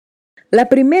La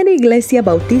Primera Iglesia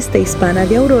Bautista Hispana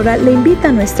de Aurora le invita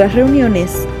a nuestras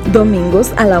reuniones,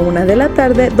 domingos a la 1 de la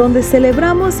tarde, donde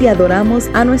celebramos y adoramos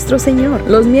a nuestro Señor.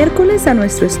 Los miércoles a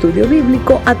nuestro estudio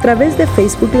bíblico a través de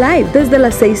Facebook Live desde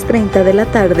las 6:30 de la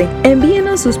tarde.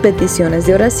 Envíenos sus peticiones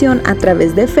de oración a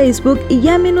través de Facebook y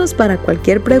llámenos para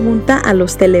cualquier pregunta a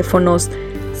los teléfonos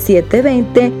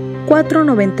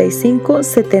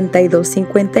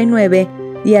 720-495-7259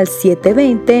 y al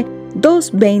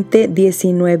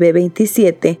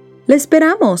 720-220-1927. ¡Le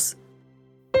esperamos!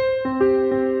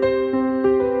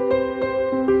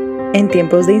 En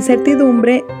tiempos de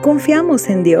incertidumbre, confiamos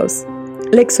en Dios.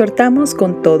 Le exhortamos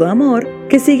con todo amor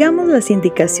que sigamos las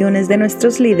indicaciones de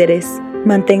nuestros líderes,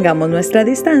 mantengamos nuestra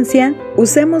distancia,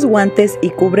 usemos guantes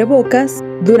y cubrebocas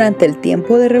durante el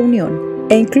tiempo de reunión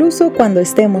e incluso cuando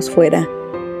estemos fuera.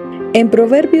 En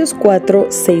Proverbios 4,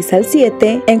 6 al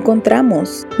 7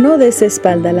 encontramos: no des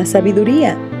espalda a la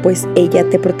sabiduría, pues ella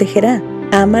te protegerá.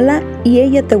 Ámala y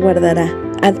ella te guardará.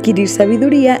 Adquirir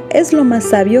sabiduría es lo más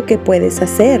sabio que puedes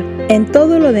hacer. En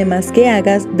todo lo demás que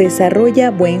hagas, desarrolla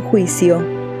buen juicio.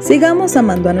 Sigamos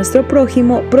amando a nuestro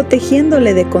prójimo,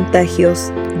 protegiéndole de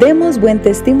contagios. Demos buen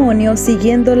testimonio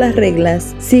siguiendo las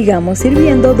reglas. Sigamos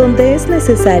sirviendo donde es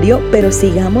necesario, pero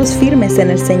sigamos firmes en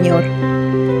el Señor.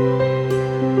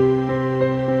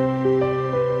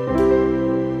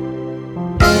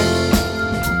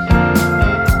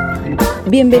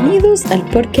 Bienvenidos al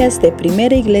podcast de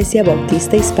Primera Iglesia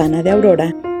Bautista Hispana de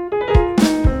Aurora.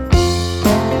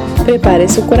 Prepare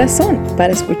su corazón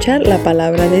para escuchar la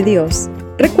palabra de Dios.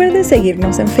 Recuerde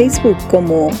seguirnos en Facebook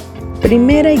como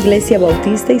Primera Iglesia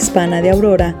Bautista Hispana de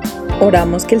Aurora.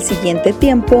 Oramos que el siguiente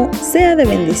tiempo sea de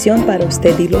bendición para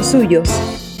usted y los suyos.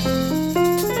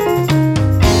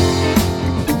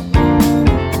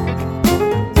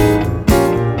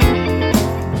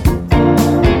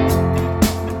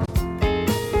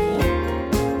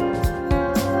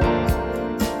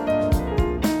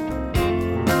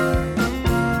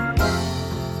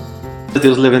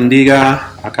 Dios le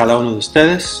bendiga a cada uno de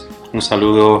ustedes. Un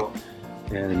saludo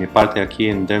de mi parte aquí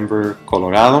en Denver,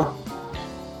 Colorado.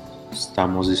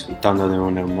 Estamos disfrutando de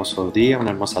un hermoso día, una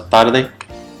hermosa tarde,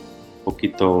 un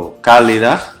poquito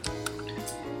cálida,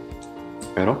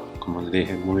 pero como les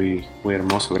dije, muy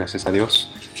hermoso, gracias a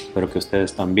Dios. Espero que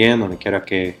ustedes también, donde quiera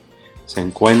que se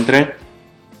encuentren,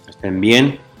 estén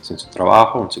bien, en su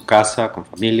trabajo, en su casa, con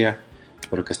familia.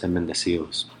 Espero que estén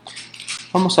bendecidos.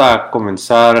 Vamos a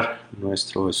comenzar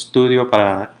nuestro estudio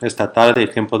para esta tarde,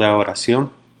 el tiempo de oración.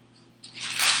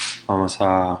 Vamos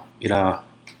a ir a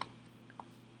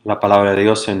la palabra de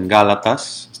Dios en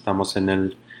Gálatas. Estamos en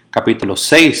el capítulo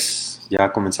 6.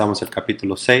 Ya comenzamos el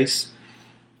capítulo 6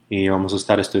 y vamos a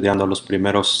estar estudiando los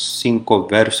primeros 5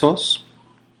 versos.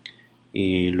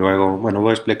 Y luego, voy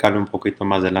a explicarle un poquito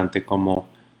más adelante cómo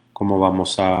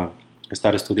vamos a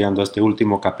estar estudiando este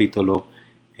último capítulo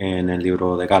en el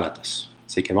libro de Gálatas.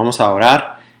 Así que vamos a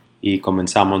orar y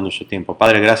comenzamos nuestro tiempo.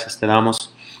 Padre, gracias te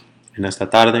damos en esta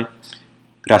tarde.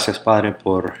 Gracias, Padre,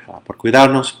 por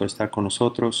cuidarnos, por estar con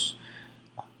nosotros,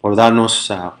 por darnos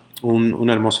un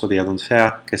hermoso día donde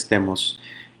sea que estemos.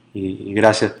 Y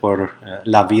gracias por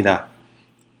la vida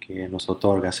que nos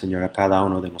otorga, Señor, a cada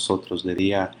uno de nosotros de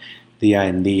día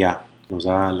en día. Nos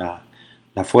da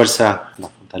la fuerza, la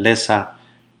fortaleza,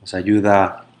 nos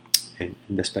ayuda en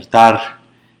despertar.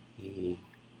 Y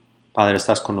Padre,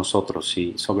 estás con nosotros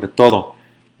y sobre todo,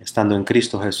 estando en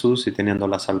Cristo Jesús y teniendo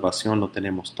la salvación, lo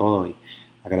tenemos todo y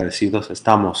agradecidos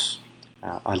estamos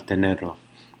al tenerlo.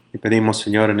 Y pedimos,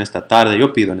 Señor,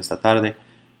 yo pido en esta tarde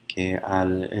que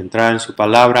al entrar en su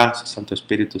palabra, su Santo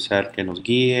Espíritu sea el que nos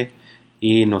guíe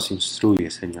y nos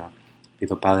instruye, Señor.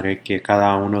 Pido, Padre, que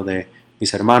cada uno de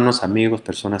mis hermanos, amigos,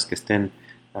 personas que estén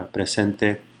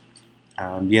presentes,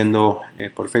 viendo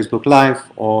por Facebook Live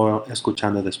o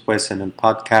escuchando después en el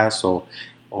podcast o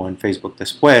en Facebook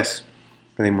después.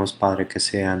 Pedimos, Padre, que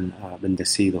sean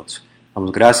bendecidos.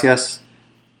 Damos gracias,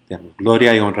 te damos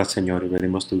gloria y honra, Señor, y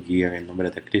pedimos tu guía en el nombre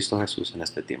de Cristo Jesús en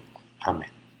este tiempo. Amén.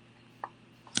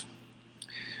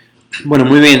 Bueno,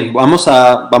 muy bien. Vamos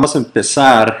a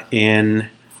empezar en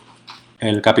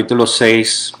el capítulo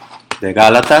 6 de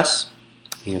Gálatas.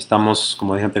 Y estamos,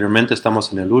 como dije anteriormente,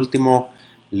 estamos en el último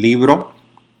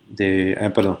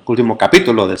último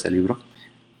capítulo de este libro.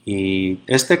 Y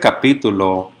este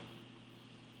capítulo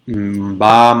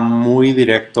va muy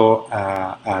directo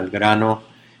al grano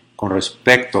con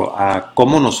respecto a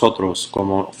cómo nosotros,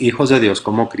 como hijos de Dios,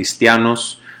 como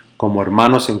cristianos, como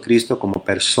hermanos en Cristo, como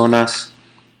personas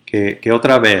que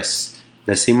otra vez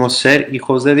decimos ser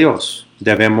hijos de Dios,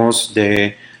 debemos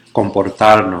de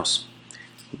comportarnos.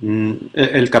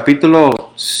 El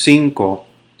capítulo 5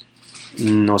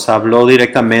 nos habló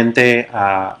directamente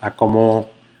a cómo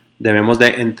debemos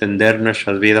de entender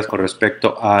nuestras vidas con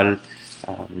respecto a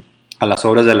las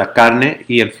obras de la carne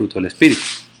y el fruto del Espíritu.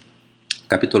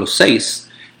 Capítulo 6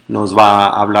 nos va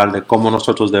a hablar de cómo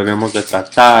nosotros debemos de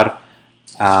tratar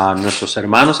a nuestros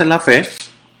hermanos en la fe,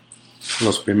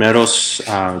 los primeros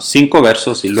 5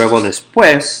 versos, y luego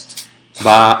después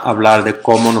va a hablar de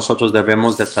cómo nosotros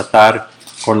debemos de tratar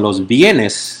con los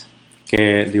bienes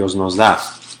que Dios nos da.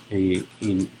 Y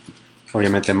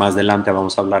obviamente más adelante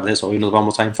vamos a hablar de eso. Hoy nos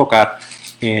vamos a enfocar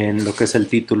en lo que es el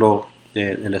título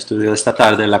del estudio de esta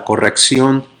tarde, la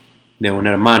corrección de un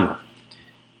hermano.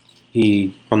 Y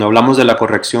cuando hablamos de la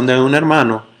corrección de un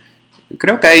hermano,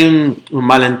 creo que hay un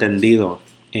malentendido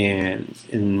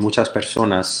en muchas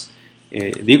personas.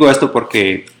 Digo esto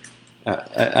porque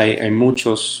hay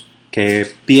muchos que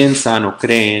piensan o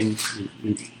creen,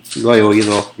 lo he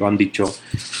oído, lo han dicho,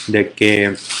 de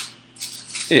que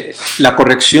la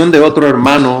corrección de otro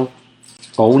hermano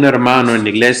o un hermano en la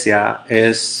iglesia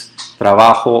es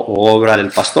trabajo o obra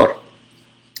del pastor.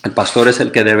 El pastor es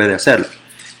el que debe de hacerlo.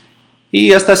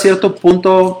 Y hasta cierto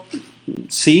punto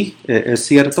sí, es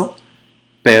cierto,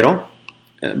 pero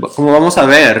como vamos a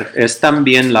ver, es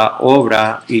también la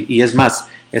obra y es más,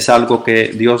 es algo que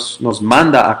Dios nos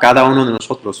manda a cada uno de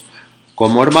nosotros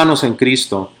como hermanos en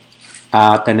Cristo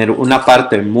a tener una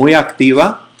parte muy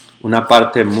activa, una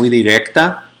parte muy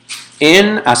directa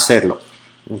en hacerlo.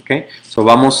 ¿Okay? So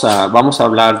vamos a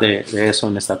hablar de eso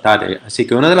en esta tarde. Así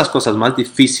que una de las cosas más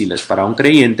difíciles para un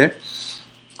creyente,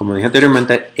 como dije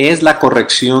anteriormente, es la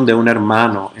corrección de un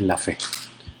hermano en la fe.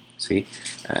 ¿Sí?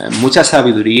 Mucha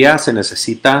sabiduría se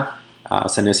necesita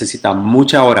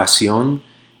mucha oración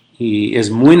y es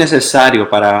muy necesario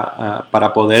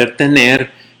para poder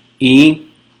tener y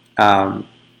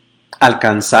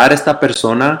alcanzar a esta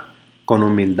persona con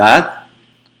humildad,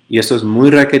 y eso es muy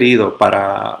requerido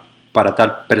para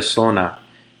tal persona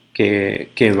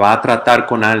que va a tratar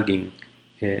con alguien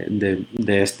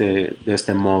de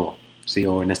este modo, ¿sí?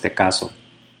 O en este caso.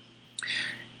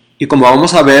 Y como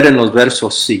vamos a ver en los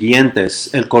versos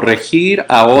siguientes, el corregir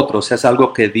a otros es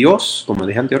algo que Dios, como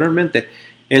dije anteriormente,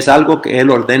 es algo que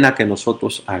Él ordena que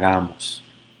nosotros hagamos.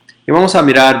 Y vamos a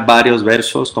mirar varios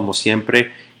versos, como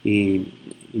siempre, y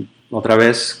otra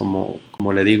vez,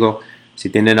 como le digo, si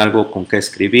tienen algo con qué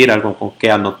escribir, algo con qué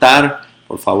anotar,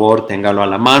 por favor, téngalo a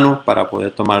la mano para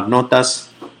poder tomar notas,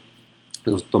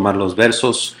 tomar los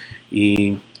versos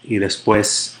y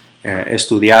después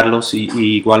estudiarlos. Y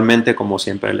igualmente, como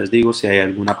siempre les digo, si hay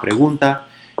alguna pregunta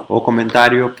o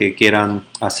comentario que quieran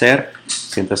hacer,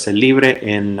 siéntase libre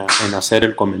en hacer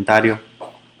el comentario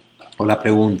o la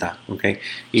pregunta, ¿okay?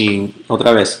 Y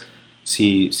otra vez,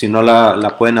 si no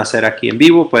la pueden hacer aquí en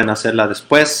vivo, pueden hacerla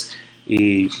después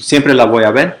y siempre la voy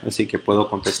a ver, así que puedo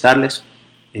contestarles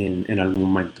en algún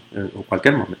momento, o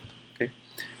cualquier momento, ¿okay?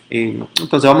 Y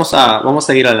entonces vamos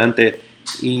a ir adelante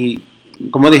y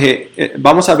como dije,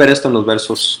 vamos a ver esto en los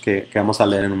versos que vamos a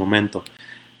leer en un momento.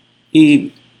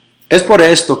 Y es por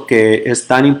esto que es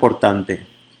tan importante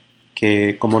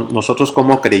que nosotros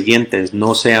como creyentes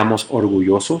no seamos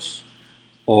orgullosos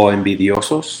o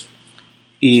envidiosos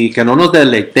y que no nos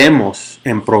deleitemos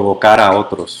en provocar a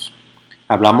otros.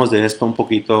 Hablamos de esto un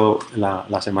poquito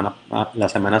las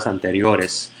semanas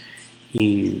anteriores.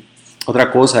 Y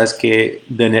otra cosa es que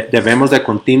debemos de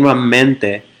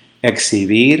continuamente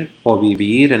exhibir o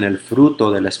vivir en el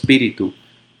fruto del Espíritu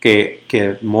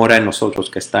que mora en nosotros,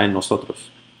 que está en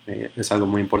nosotros. Es algo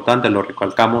muy importante, lo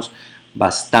recalcamos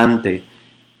bastante.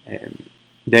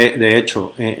 De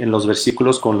hecho, en los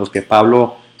versículos con los que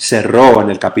Pablo cerró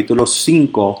en el capítulo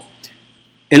 5,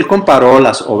 él comparó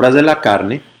las obras de la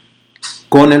carne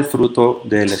con el fruto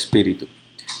del Espíritu.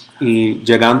 Y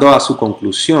llegando a su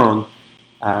conclusión,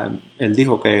 él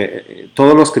dijo que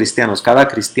todos los cristianos,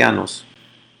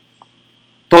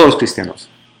 todos los cristianos,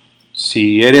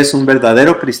 si eres un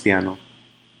verdadero cristiano,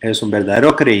 eres un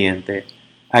verdadero creyente,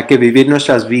 hay que vivir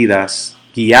nuestras vidas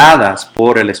guiadas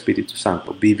por el Espíritu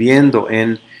Santo, viviendo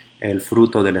en el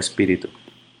fruto del Espíritu.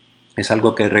 Es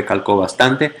algo que recalcó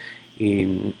bastante y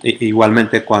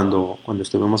igualmente cuando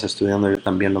estuvimos estudiando yo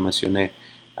también lo mencioné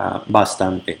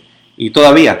bastante. Y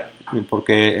todavía,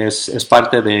 porque es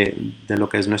parte de lo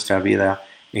que es nuestra vida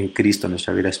en Cristo,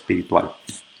 nuestra vida espiritual.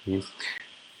 ¿Sí?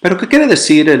 Pero ¿qué quiere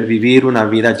decir el vivir una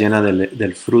vida llena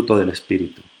del fruto del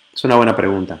Espíritu? Es una buena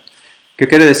pregunta. ¿Qué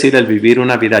quiere decir el vivir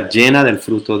una vida llena del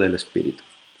fruto del Espíritu?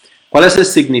 ¿Cuál es el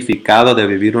significado de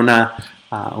vivir una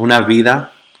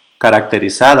vida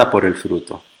caracterizada por el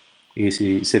fruto? Y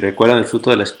si recuerdan el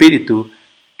fruto del Espíritu,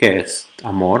 ¿qué es?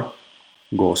 Amor,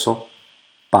 gozo,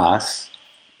 paz,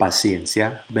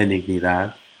 paciencia,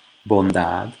 benignidad,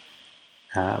 bondad,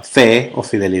 fe o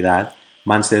fidelidad,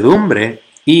 mansedumbre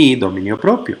y dominio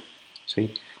propio.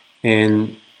 ¿Sí?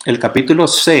 En el capítulo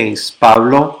 6,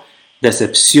 Pablo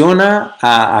decepciona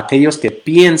a aquellos que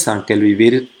piensan que el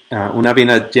vivir una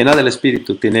vida llena del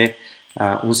Espíritu tiene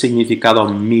un significado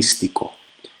místico,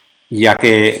 ya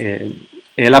que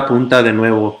él apunta de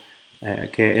nuevo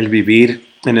que el vivir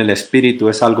en el Espíritu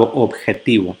es algo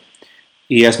objetivo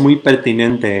y es muy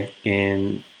pertinente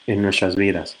en nuestras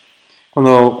vidas.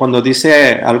 Cuando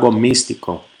dice algo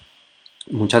místico,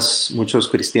 muchos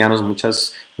cristianos,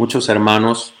 muchos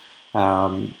hermanos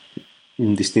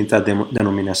en distintas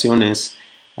denominaciones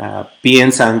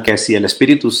piensan que si el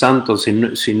Espíritu Santo,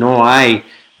 si no hay,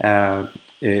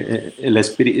 si el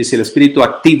Espíritu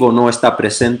activo no está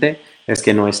presente, es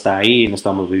que no está ahí, no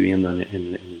estamos viviendo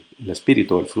en el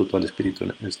Espíritu, el fruto del Espíritu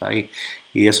no está ahí.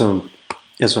 Y eso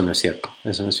no es cierto,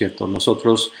 eso no es cierto.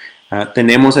 Nosotros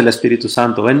tenemos el Espíritu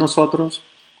Santo en nosotros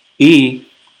y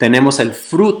tenemos el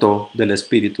fruto del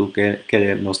Espíritu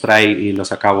que nos trae, y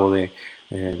los acabo de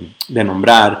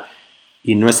nombrar.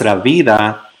 Y nuestra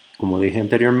vida, como dije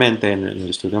anteriormente en el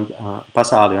estudio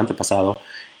pasado y antepasado,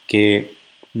 que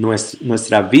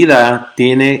nuestra vida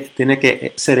tiene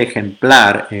que ser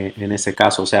ejemplar en ese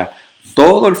caso. O sea,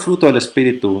 todo el fruto del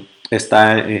Espíritu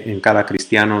está en cada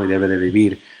cristiano y debe de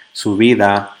vivir su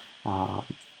vida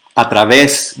a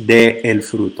través del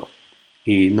fruto.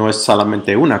 Y no es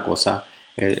solamente una cosa,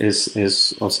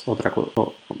 es otra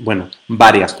cosa, bueno,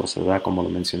 varias cosas, ¿verdad? Como lo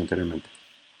mencioné anteriormente.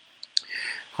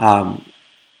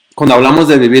 Cuando hablamos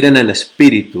de vivir en el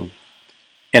Espíritu,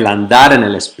 el andar en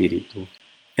el Espíritu,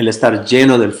 el estar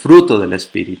lleno del fruto del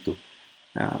Espíritu,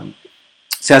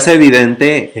 se hace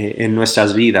evidente en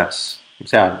nuestras vidas. O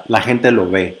sea, la gente lo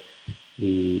ve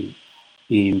y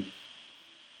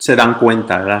se dan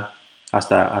cuenta, ¿verdad?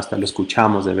 Hasta lo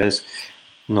escuchamos de vez.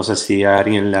 No sé si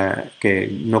alguien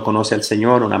que no conoce al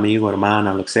Señor, un amigo,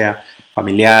 hermana, lo que sea,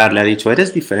 familiar, le ha dicho,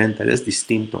 eres diferente, eres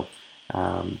distinto.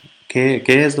 ¿Qué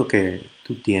es lo que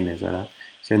tú tienes, verdad?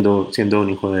 Siendo un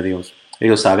hijo de Dios.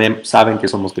 Ellos saben que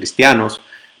somos cristianos,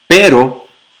 pero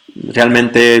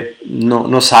realmente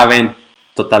no saben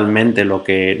totalmente lo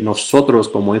que nosotros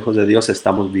como hijos de Dios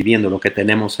estamos viviendo, lo que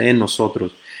tenemos en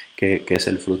nosotros, que es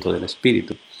el fruto del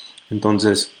Espíritu.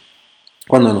 Entonces,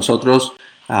 cuando nosotros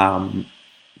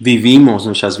vivimos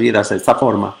nuestras vidas de esta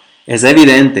forma, es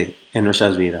evidente en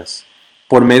nuestras vidas,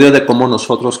 por medio de cómo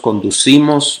nosotros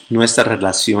conducimos nuestras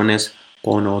relaciones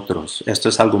con otros. Esto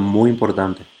es algo muy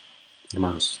importante,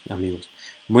 hermanos, amigos,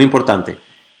 muy importante,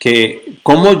 que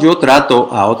cómo yo trato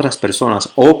a otras personas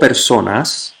o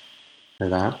personas,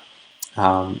 ¿verdad?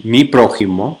 Mi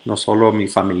prójimo, no solo mi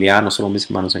familiar, no solo mis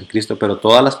hermanos en Cristo, pero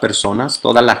todas las personas,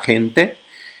 toda la gente,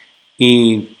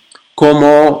 y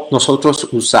cómo nosotros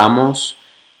usamos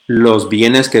los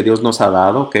bienes que Dios nos ha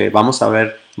dado, que vamos a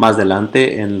ver más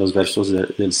adelante en los versos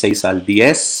del 6 al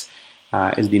 10,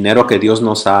 el dinero que Dios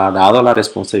nos ha dado, la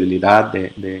responsabilidad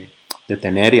de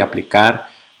tener y aplicar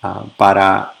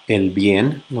para el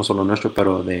bien, no solo nuestro,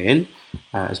 pero de Él,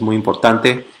 es muy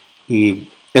importante y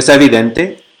es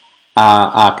evidente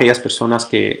a aquellas personas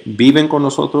que viven con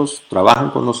nosotros,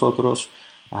 trabajan con nosotros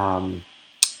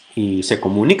y se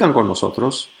comunican con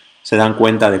nosotros. Se dan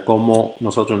cuenta de cómo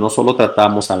nosotros no solo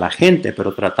tratamos a la gente,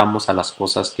 pero tratamos a las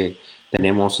cosas que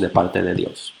tenemos de parte de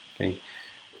Dios. ¿Okay?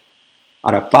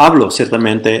 Ahora, Pablo,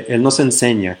 ciertamente, él nos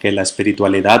enseña que la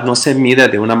espiritualidad no se mide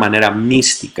de una manera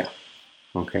mística,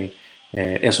 ¿okay?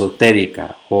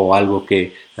 Esotérica o algo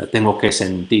que tengo que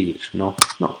sentir, no,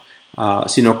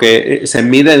 sino que se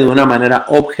mide de una manera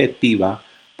objetiva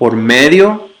por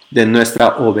medio de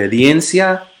nuestra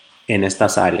obediencia en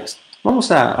estas áreas.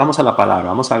 Vamos a la palabra,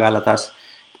 vamos a Gálatas,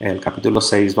 el capítulo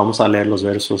 6, vamos a leer los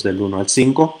versos del 1 al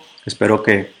 5. Espero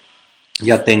que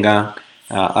ya tenga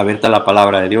abierta la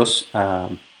palabra de Dios a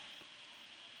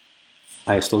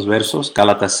estos versos,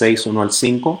 Gálatas 6, 1 al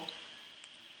 5.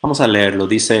 Vamos a leerlo,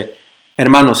 dice,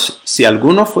 hermanos, si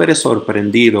alguno fuere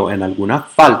sorprendido en alguna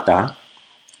falta,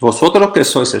 vosotros que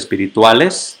sois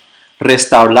espirituales,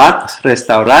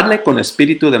 restaurarle con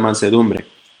espíritu de mansedumbre,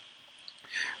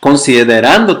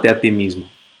 considerándote a ti mismo,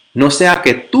 no sea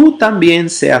que tú también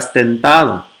seas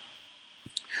tentado.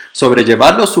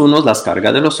 Sobrellevad los unos las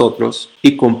cargas de los otros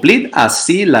y cumplid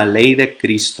así la ley de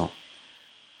Cristo.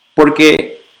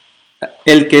 Porque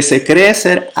el que se cree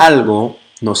ser algo,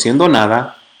 no siendo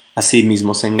nada, a sí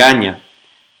mismo se engaña.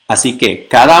 Así que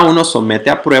cada uno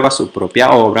somete a prueba su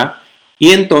propia obra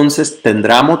y entonces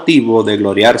tendrá motivo de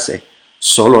gloriarse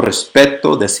solo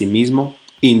respecto de sí mismo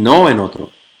y no en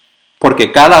otro.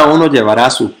 Porque cada uno llevará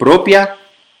su propia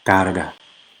carga.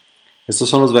 Estos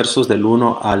son los versos del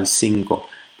 1 al 5.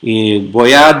 Y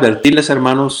voy a advertirles,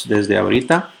 hermanos, desde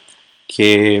ahorita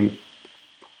que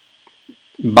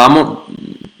no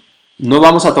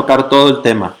vamos a tocar todo el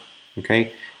tema, ¿ok?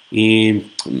 Y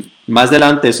más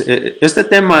adelante, este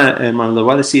tema, hermano, lo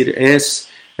voy a decir, es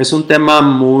un tema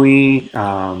muy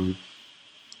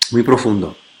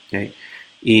profundo, ¿ok?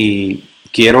 Y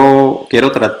quiero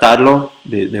tratarlo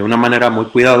de una manera muy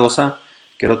cuidadosa,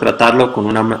 quiero tratarlo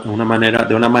de una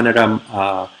manera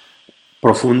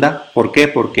profunda. ¿Por qué?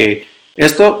 Porque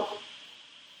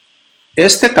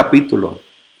este capítulo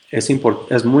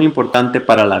es muy importante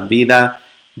para la vida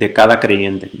de cada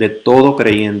creyente, de todo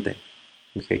creyente.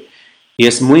 ¿Okay? Y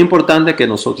es muy importante que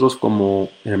nosotros como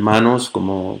hermanos,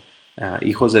 como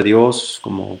hijos de Dios,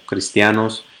 como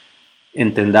cristianos,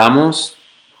 entendamos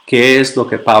qué es lo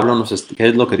que qué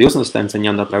es lo que Dios nos está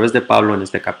enseñando a través de Pablo en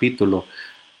este capítulo.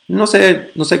 No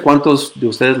sé cuántos de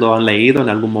ustedes lo han leído en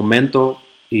algún momento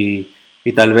y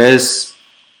tal vez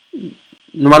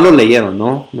nomás lo leyeron,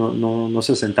 ¿no? No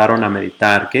se sentaron a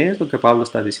meditar. ¿Qué es lo que Pablo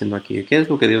está diciendo aquí? ¿Qué es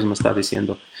lo que Dios me está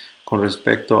diciendo con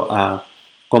respecto a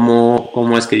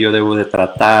cómo es que yo debo de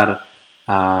tratar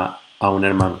a un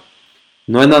hermano?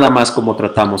 No es nada más como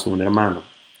tratamos a un hermano,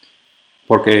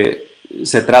 porque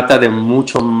se trata de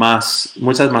muchas más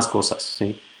cosas,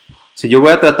 ¿sí? Si yo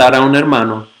voy a tratar a un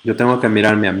hermano, yo tengo que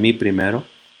mirarme a mí primero,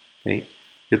 ¿sí?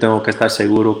 Yo tengo que estar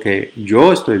seguro que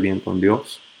yo estoy bien con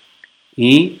Dios.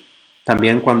 Y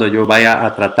también cuando yo vaya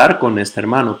a tratar con este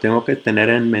hermano, tengo que tener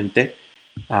en mente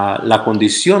la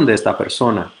condición de esta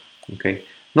persona, ¿okay?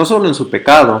 No solo en su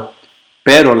pecado,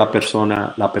 pero la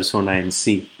persona en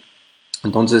sí.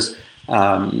 Entonces,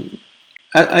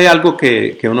 hay algo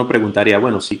que uno preguntaría,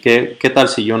 bueno, sí, ¿qué tal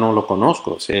si yo no lo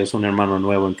conozco? Si es un hermano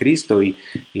nuevo en Cristo y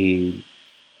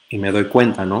me doy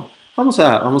cuenta, ¿no? Vamos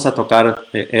a tocar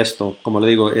esto. Como le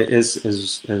digo,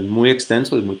 es muy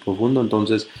extenso, es muy profundo.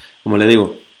 Entonces, como le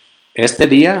digo, este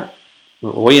día,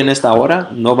 hoy en esta hora,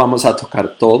 no vamos a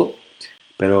tocar todo,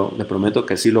 pero le prometo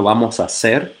que sí lo vamos a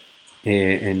hacer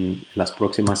en las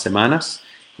próximas semanas.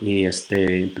 Y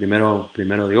primero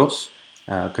Dios,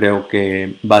 creo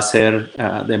que va a ser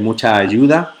de mucha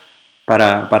ayuda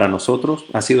para nosotros.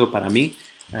 Ha sido para mí.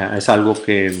 Es algo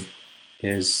que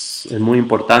es muy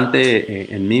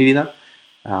importante en mi vida.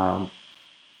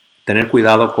 Tener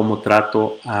cuidado cómo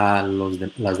trato a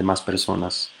las demás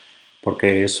personas,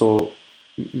 porque eso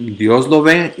Dios lo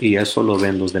ve y eso lo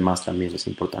ven los demás también, es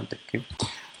importante. ¿Okay?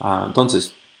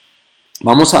 Entonces,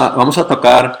 vamos a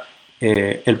tocar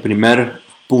el primer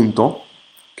punto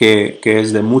que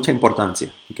es de mucha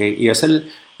importancia, ¿okay? y es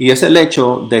el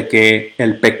hecho de que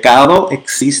el pecado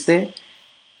existe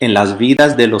en las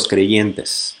vidas de los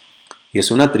creyentes, y es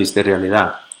una triste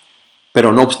realidad,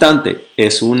 pero no obstante,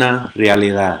 es una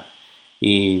realidad.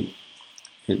 Y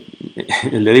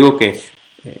le digo que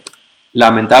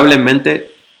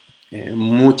lamentablemente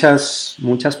muchos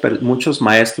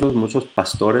maestros, muchos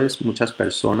pastores, muchas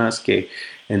personas que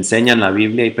enseñan la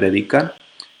Biblia y predican,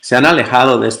 se han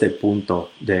alejado de este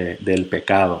punto del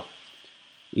pecado.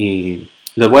 Y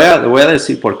les voy a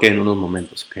decir por qué en unos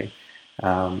momentos, ¿okay?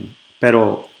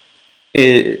 Pero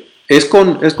es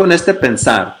con este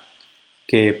pensar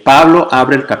que Pablo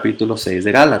abre el capítulo 6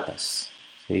 de Gálatas,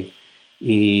 ¿sí?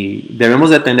 Y debemos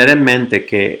de tener en mente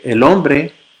que el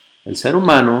hombre, el ser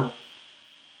humano,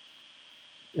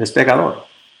 es pecador.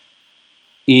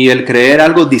 Y el creer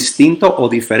algo distinto o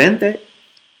diferente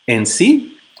en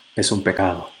sí es un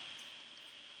pecado.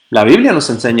 La Biblia nos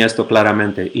enseña esto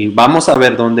claramente y vamos a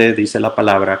ver dónde dice la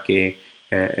palabra que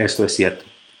esto es cierto.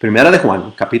 Primera de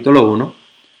Juan, capítulo 1,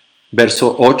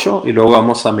 verso 8 y luego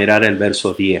vamos a mirar el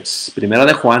verso 10. Primera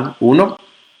de Juan 1,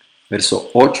 verso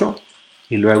 8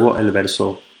 y luego el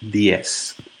verso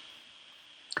 10.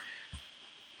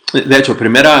 De hecho,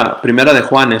 Primera de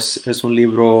Juan es un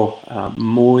libro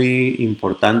muy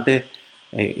importante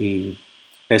y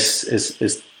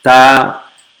está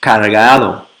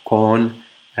cargado con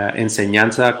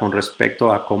enseñanza con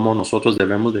respecto a cómo nosotros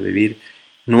debemos de vivir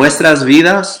nuestras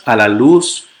vidas a la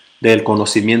luz del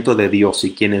conocimiento de Dios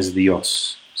y quién es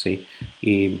Dios, ¿sí?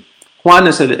 Y Juan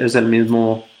es el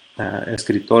mismo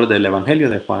escritor del Evangelio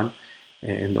de Juan,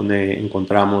 en donde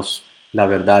encontramos la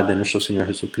verdad de nuestro Señor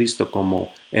Jesucristo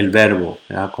como el Verbo,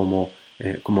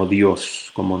 como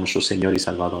Dios, como nuestro Señor y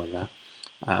Salvador, ¿verdad?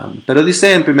 Pero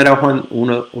dice en 1 Juan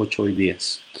 1, 8 y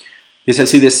 10, dice,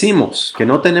 si decimos que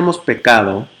no tenemos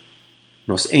pecado,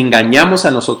 nos engañamos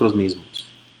a nosotros mismos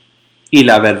y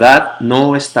la verdad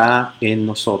no está en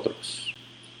nosotros.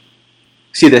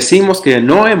 Si decimos que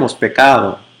no hemos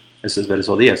pecado, ese es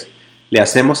verso 10, le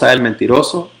hacemos a él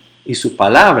mentiroso y su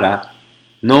palabra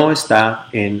no está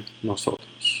en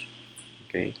nosotros.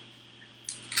 ¿Okay?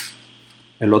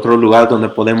 El otro lugar donde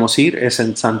podemos ir es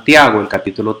en Santiago, el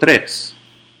capítulo 3.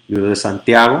 Libro de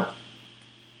Santiago.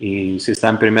 Y si está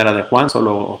en Primera de Juan,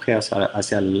 solo ojeas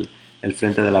hacia el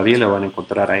frente de la Biblia, lo van a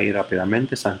encontrar ahí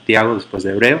rápidamente. Santiago después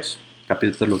de Hebreos,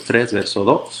 capítulo 3, verso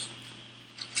 2.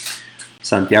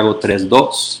 Santiago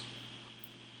 3:2.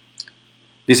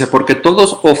 Dice, porque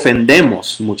todos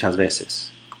ofendemos muchas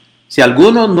veces. Si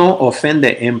alguno no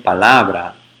ofende en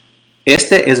palabra,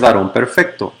 este es varón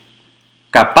perfecto,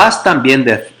 capaz también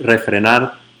de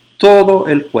refrenar todo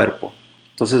el cuerpo.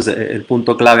 Entonces, el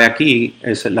punto clave aquí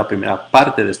es la primera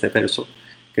parte de este verso,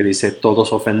 que dice,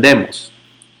 todos ofendemos.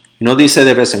 No dice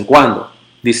de vez en cuando,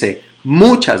 dice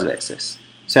muchas veces.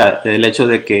 O sea, el hecho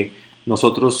de que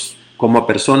nosotros como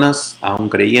personas, aun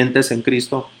creyentes en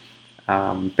Cristo,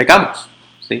 pecamos.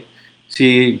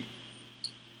 ¿sí?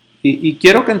 Y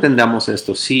quiero que entendamos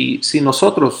esto. Si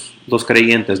nosotros, los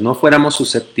creyentes, no fuéramos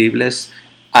susceptibles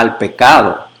al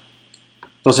pecado,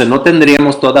 entonces no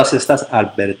tendríamos todas estas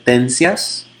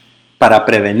advertencias para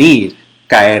prevenir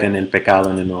caer en el pecado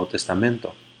en el Nuevo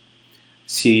Testamento.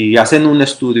 Si hacen un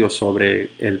estudio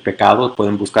sobre el pecado,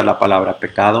 pueden buscar la palabra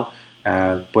pecado,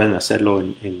 pueden hacerlo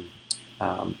en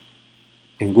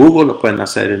Google, lo pueden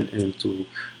hacer en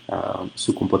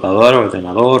su computadora,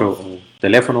 ordenador o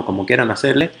teléfono, como quieran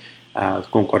hacerle,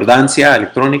 concordancia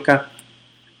electrónica,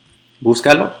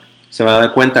 búscalo, se va a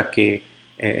dar cuenta que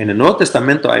en el Nuevo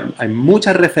Testamento hay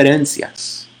muchas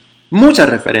referencias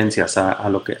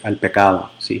al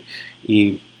pecado, ¿sí?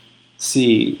 Y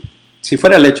si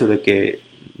fuera el hecho de que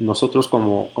nosotros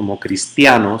como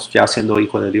cristianos, ya siendo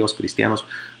hijos de Dios cristianos,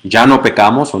 ya no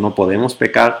pecamos o no podemos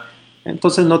pecar,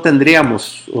 entonces no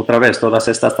tendríamos otra vez todas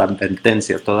estas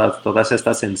advertencias, todas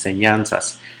estas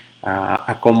enseñanzas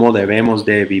a cómo debemos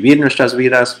de vivir nuestras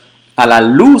vidas a la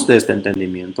luz de este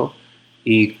entendimiento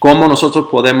y cómo nosotros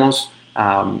podemos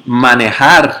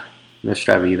manejar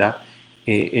nuestra vida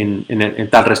en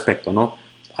tal respecto, ¿no?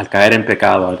 Al caer en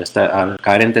pecado, al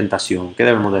caer en tentación, ¿qué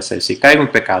debemos de hacer? Si caigo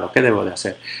en pecado, ¿qué debo de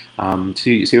hacer?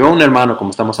 Si veo a un hermano,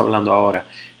 como estamos hablando ahora,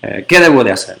 ¿qué debo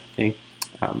de hacer? ¿Okay?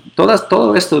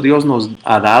 Todo esto Dios nos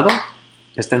ha dado,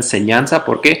 esta enseñanza,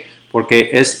 ¿por qué?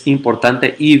 Porque es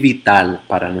importante y vital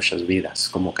para nuestras vidas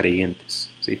como creyentes,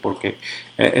 ¿sí? Porque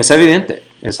es evidente,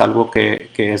 es algo que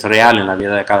es real en la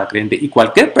vida de cada creyente. Y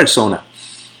cualquier persona,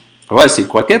 lo voy a decir,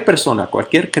 cualquier persona,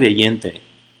 cualquier creyente,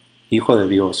 hijo de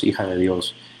Dios, hija de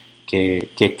Dios,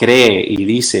 que cree y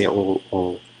dice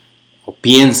o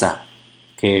piensa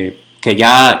que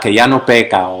ya no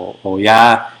peca o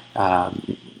ya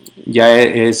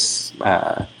es,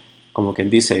 como quien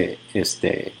dice,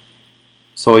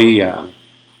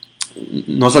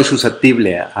 no soy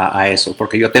susceptible a eso,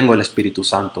 porque yo tengo el Espíritu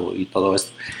Santo y todo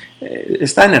esto.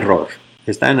 Está en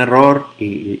error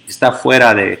y está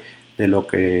fuera de lo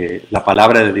que la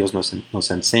palabra de Dios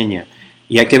nos enseña.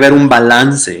 Y hay que ver un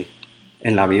balance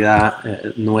en la vida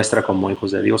nuestra como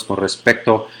hijos de Dios con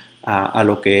respecto a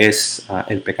lo que es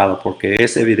el pecado, porque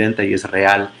es evidente y es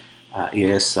real y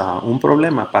es un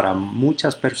problema para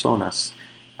muchas personas,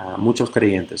 muchos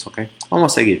creyentes. ¿Okay?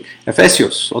 Vamos a seguir.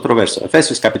 Efesios, otro verso.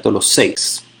 Efesios capítulo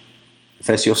 6.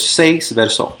 Efesios 6,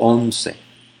 verso 11.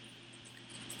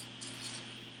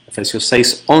 Efesios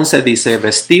 6, 11 dice,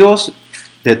 vestíos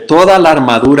de toda la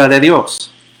armadura de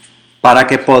Dios, para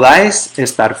que podáis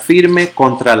estar firme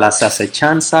contra las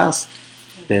acechanzas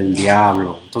del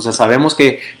diablo. Entonces sabemos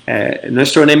que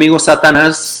nuestro enemigo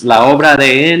Satanás, la obra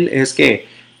de él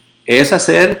es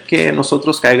hacer que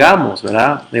nosotros caigamos,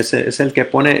 ¿verdad? Es el que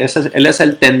pone, él es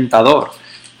el tentador,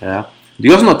 ¿verdad?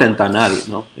 Dios no tenta a nadie,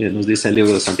 ¿no? Nos dice el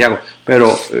libro de Santiago,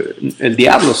 pero el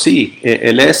diablo sí,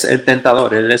 él es el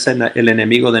tentador, él es el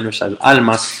enemigo de nuestras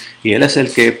almas y él es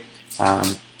el que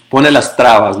pone las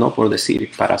trabas, ¿no? Por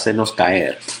decir, para hacernos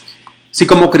caer. Si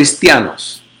como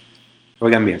cristianos,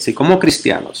 oigan bien, si como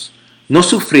cristianos no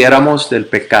sufriéramos del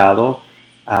pecado,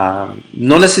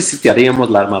 no necesitaríamos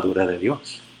la armadura de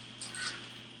Dios.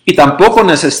 Y tampoco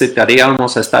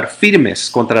necesitaríamos estar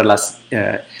firmes contra las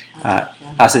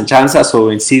acechanzas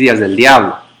o insidias del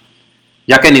diablo,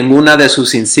 ya que ninguna de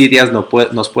sus insidias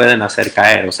nos pueden hacer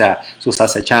caer, o sea, sus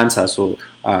acechanzas o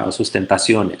sus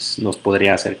tentaciones nos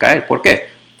podría hacer caer. ¿Por qué?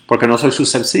 Porque no soy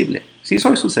susceptible. Sí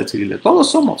soy susceptible,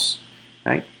 todos somos,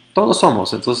 ¿right? Todos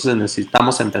somos, entonces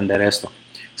necesitamos entender esto.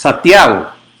 Santiago,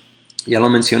 ya lo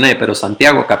mencioné, pero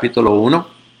Santiago capítulo 1,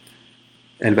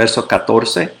 el verso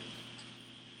 14,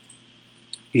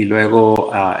 y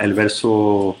luego el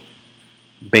verso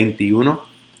 21,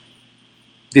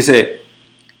 dice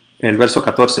el verso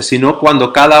 14, sino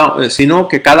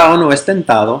que cada uno es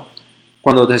tentado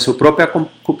cuando de su propia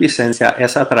concupiscencia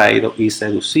es atraído y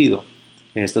seducido.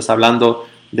 Esto es hablando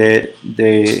del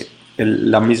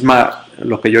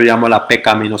lo que yo llamo la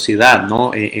pecaminosidad,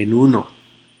 ¿no? En uno,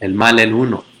 el mal en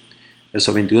uno.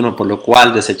 Verso 21, por lo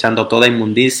cual, desechando toda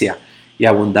inmundicia y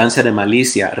abundancia de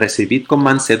malicia, recibid con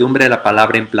mansedumbre la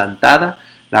palabra implantada,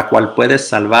 la cual puede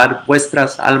salvar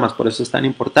vuestras almas. Por eso es tan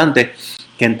importante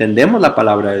que entendemos la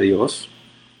palabra de Dios,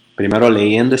 primero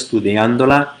leyendo,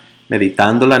 estudiándola,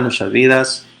 meditándola en nuestras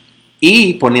vidas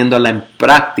y poniéndola en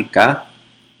práctica.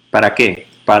 ¿Para qué?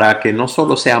 Para que no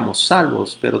solo seamos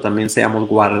salvos, pero también seamos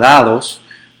guardados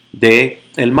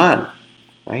del mal.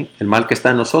 ¿Right? El mal que está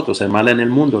en nosotros, el mal en el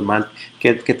mundo, el mal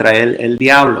que trae el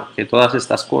diablo, que todas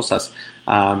estas cosas.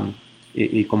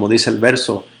 Y como dice el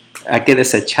verso, hay que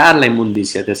desechar la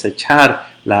inmundicia,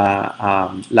 desechar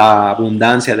la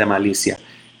abundancia de malicia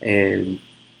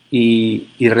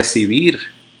y recibir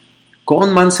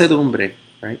con mansedumbre,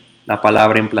 ¿right? La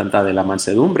palabra implantada de la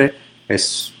mansedumbre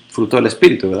es fruto del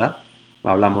Espíritu, ¿verdad?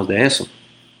 Hablamos de eso.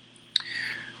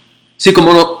 Si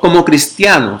como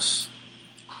cristianos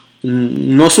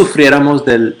no sufriéramos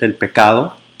del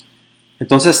pecado,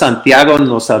 entonces Santiago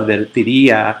nos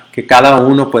advertiría que cada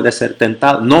uno puede ser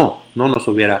tentado. No nos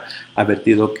hubiera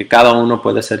advertido que cada uno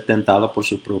puede ser tentado por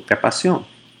su propia pasión.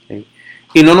 ¿Okay?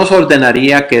 Y no nos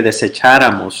ordenaría que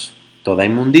desecháramos toda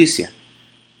inmundicia,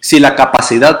 si la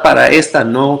capacidad para esta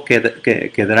no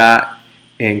quedará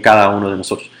en cada uno de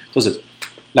nosotros. Entonces,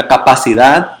 la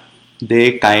capacidad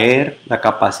de caer, la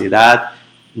capacidad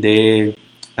de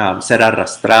ser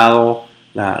arrastrado,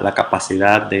 la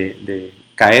capacidad de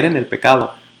caer en el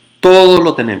pecado, todo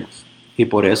lo tenemos. Y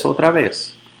por eso otra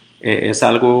vez, es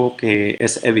algo que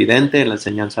es evidente en la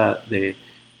enseñanza de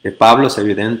Pablo, es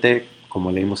evidente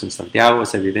como leímos en Santiago,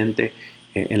 es evidente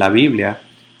en la Biblia,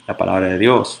 la palabra de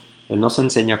Dios. Él nos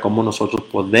enseña cómo nosotros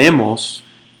podemos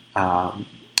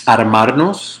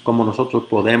armarnos, cómo nosotros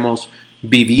podemos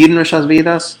vivir nuestras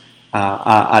vidas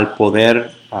al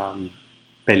poder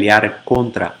pelear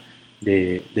contra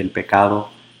del pecado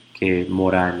que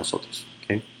mora en nosotros.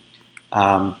 ¿Okay?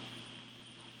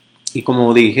 Y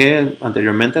como dije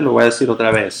anteriormente, lo voy a decir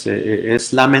otra vez,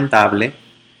 es lamentable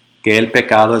que el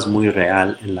pecado es muy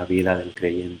real en la vida del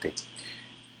creyente.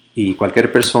 Y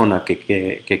cualquier persona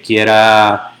que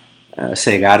quiera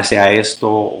cegarse a esto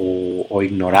o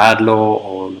ignorarlo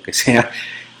o lo que sea,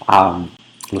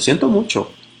 lo siento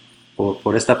mucho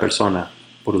por esta persona,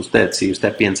 por usted, si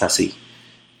usted piensa así,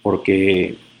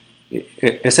 porque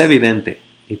es evidente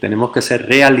y tenemos que ser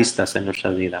realistas en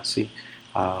nuestras vidas, ¿sí?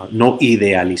 No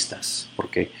idealistas,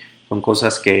 porque son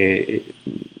cosas que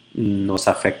nos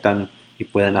afectan y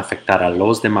pueden afectar a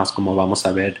los demás, como vamos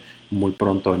a ver muy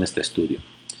pronto en este estudio.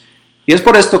 Y es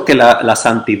por esto que la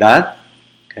santidad,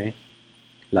 ¿okay?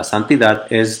 La santidad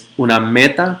es una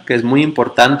meta que es muy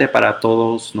importante para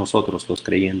todos nosotros, los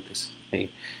creyentes. ¿Okay?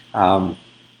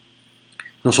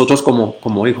 Nosotros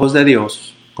como hijos de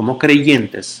Dios, como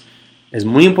creyentes, es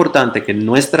muy importante que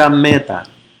nuestra meta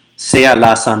sea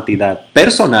la santidad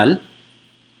personal,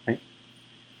 ¿okay?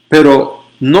 Pero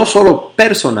no solo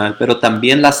personal, pero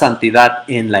también la santidad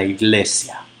en la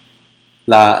iglesia,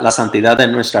 la santidad de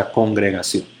nuestra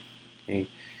congregación. ¿Okay?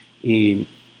 Y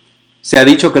se ha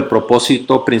dicho que el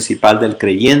propósito principal del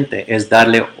creyente es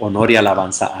darle honor y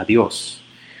alabanza a Dios.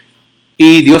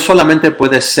 Y Dios solamente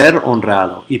puede ser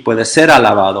honrado y puede ser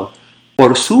alabado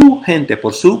por su gente,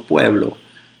 por su pueblo,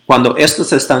 cuando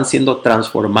estos están siendo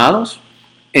transformados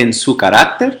en su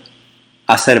carácter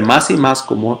a ser más y más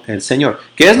como el Señor.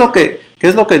 ¿Qué es lo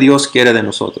que Dios quiere de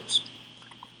nosotros?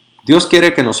 Dios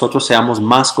quiere que nosotros seamos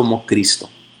más como Cristo.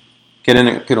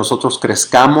 Quiere que nosotros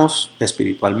crezcamos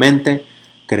espiritualmente,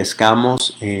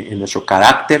 crezcamos en nuestro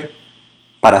carácter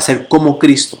para ser como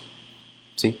Cristo,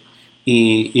 ¿sí?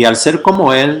 Y al ser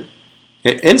como Él,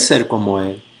 ser como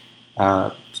Él,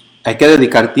 hay que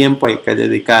dedicar tiempo, hay que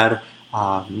dedicar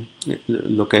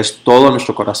lo que es todo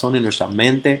nuestro corazón y nuestra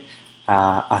mente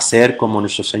a ser como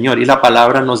nuestro Señor. Y la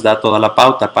palabra nos da toda la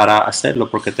pauta para hacerlo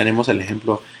porque tenemos el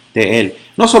ejemplo de Él.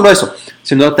 No solo eso,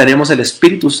 sino tenemos el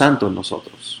Espíritu Santo en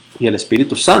nosotros. Y el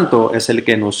Espíritu Santo es el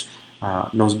que nos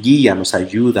guía, nos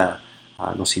ayuda,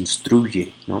 nos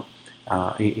instruye, ¿no?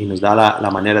 Y nos da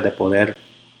la manera de poder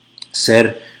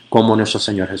ser como nuestro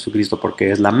Señor Jesucristo,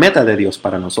 porque es la meta de Dios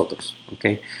para nosotros.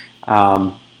 ¿Okay?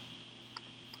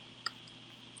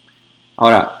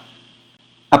 Ahora,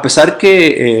 a pesar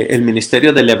que el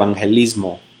ministerio del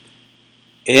evangelismo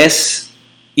es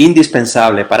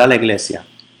indispensable para la iglesia,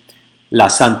 la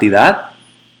santidad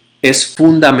es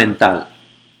fundamental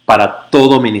para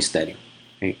todo ministerio.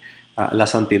 ¿Okay? La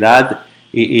santidad,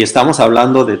 y estamos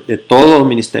hablando de todos los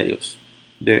ministerios.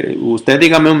 Usted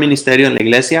dígame un ministerio en la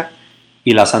iglesia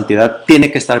y la santidad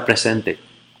tiene que estar presente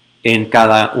en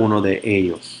cada uno de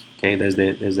ellos. ¿okay?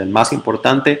 Desde el más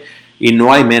importante, y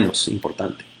no hay menos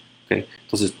importante. ¿Okay?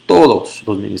 Entonces todos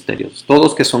los ministerios,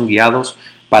 todos que son guiados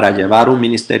para llevar un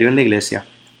ministerio en la iglesia,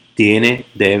 debe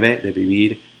de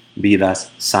vivir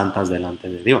vidas santas delante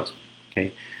de Dios.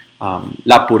 ¿Okay?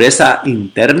 La pureza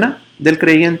interna del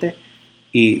creyente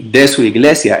y de su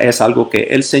iglesia es algo que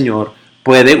el Señor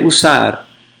puede usar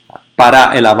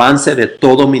para el avance de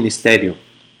todo ministerio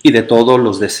y de todos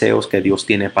los deseos que Dios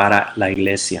tiene para la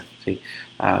iglesia. ¿Sí?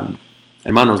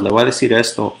 Hermanos, le voy a decir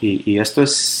esto, y esto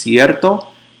es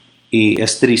cierto y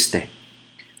es triste.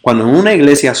 Cuando una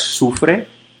iglesia sufre,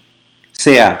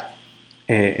 sea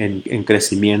en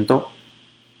crecimiento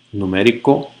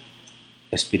numérico,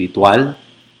 espiritual,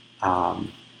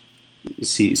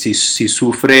 si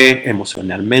sufre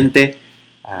emocionalmente,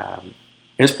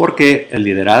 es porque el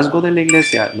liderazgo de la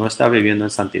iglesia no está viviendo en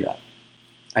santidad.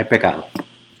 Hay pecado.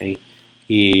 ¿Okay?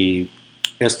 Y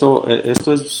esto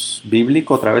es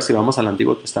bíblico. Otra vez, si vamos al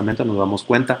Antiguo Testamento, nos damos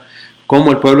cuenta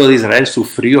cómo el pueblo de Israel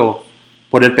sufrió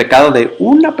por el pecado de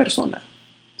una persona,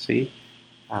 ¿sí?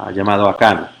 Llamado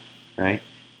Acán. ¿Okay?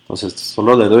 Entonces,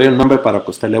 solo le doy el nombre para que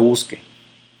usted le busque.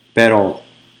 Pero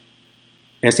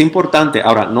es importante,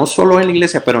 ahora, no solo en la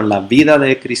iglesia, pero en la vida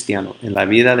de cristiano, en la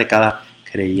vida de cada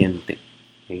creyente.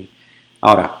 ¿Okay?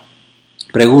 Ahora,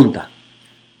 pregunta.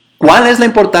 ¿Cuál es la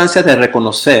importancia de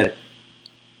reconocer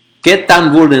qué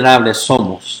tan vulnerables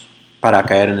somos para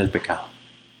caer en el pecado?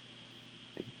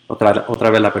 Otra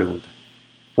vez la pregunta.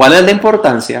 ¿Cuál es la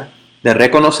importancia de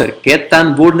reconocer qué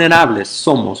tan vulnerables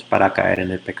somos para caer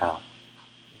en el pecado?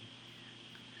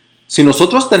 Si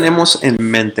nosotros tenemos en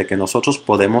mente que nosotros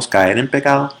podemos caer en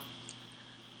pecado,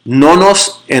 no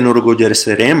nos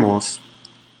enorgulleceremos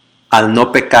al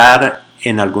no pecar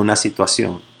en alguna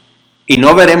situación. Y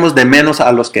no veremos de menos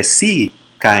a los que sí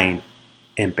caen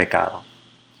en pecado.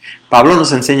 Pablo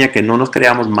nos enseña que no nos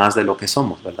creamos más de lo que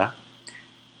somos, ¿verdad?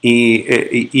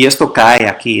 Y esto cae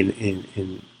aquí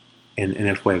en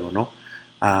el juego, ¿no?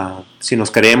 Si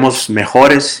nos creemos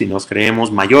mejores, si nos creemos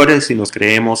mayores, si nos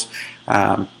creemos,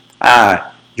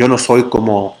 yo no soy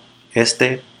como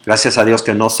gracias a Dios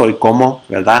que no soy como,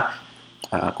 ¿verdad?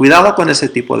 Cuidado con ese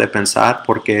tipo de pensar,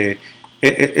 porque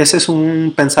ese es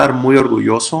un pensar muy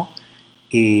orgulloso.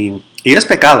 Y es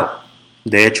pecado,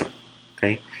 de hecho.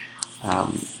 ¿Okay?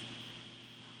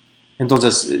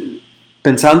 Entonces,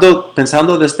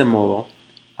 pensando de este modo,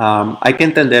 hay que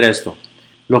entender esto.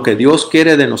 Lo que Dios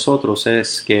quiere de nosotros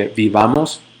es que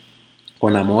vivamos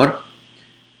con amor,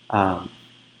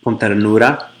 con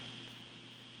ternura,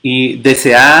 y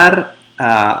desear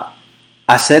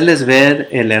hacerles ver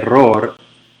el error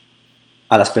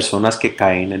a las personas que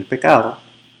caen en pecado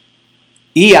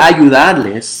y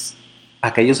ayudarles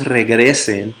a que ellos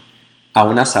regresen a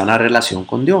una sana relación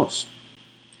con Dios.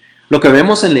 Lo que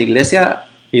vemos en la iglesia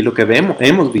y lo que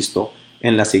hemos visto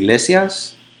en las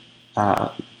iglesias,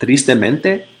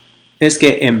 tristemente, es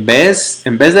que en vez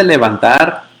de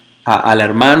levantar al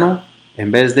hermano, en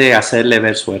vez de hacerle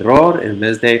ver su error, en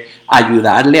vez de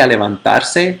ayudarle a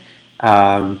levantarse,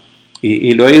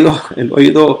 y lo he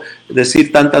oído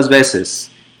decir tantas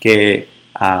veces que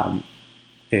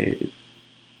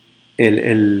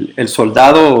el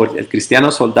soldado, el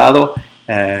cristiano soldado,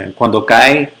 cuando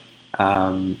cae,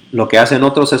 lo que hacen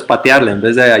otros es patearle en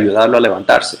vez de ayudarlo a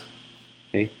levantarse.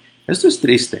 ¿Okay? Esto es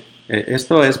triste.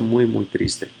 Esto es muy, muy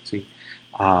triste. ¿Sí?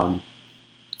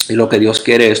 Y lo que Dios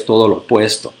quiere es todo lo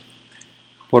opuesto.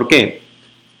 ¿Por qué?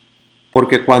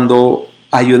 Porque cuando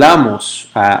ayudamos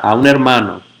a un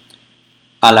hermano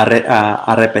a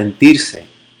arrepentirse,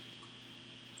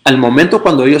 al momento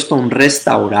cuando ellos son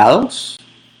restaurados,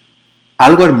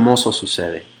 algo hermoso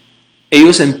sucede.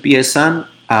 Ellos empiezan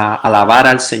a alabar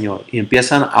al Señor y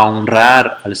empiezan a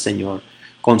honrar al Señor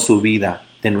con su vida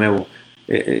de nuevo.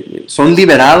 Son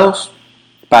liberados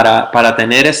para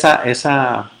tener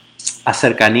esa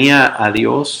cercanía a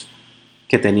Dios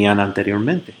que tenían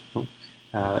anteriormente, ¿no?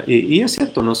 Y es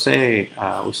cierto, no sé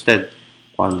usted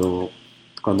cuando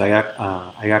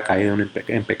haya caído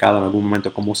en pecado en algún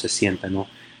momento, cómo se siente, ¿no?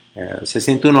 Se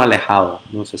siente uno alejado,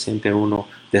 ¿no? Se siente uno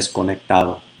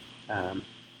desconectado.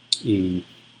 Y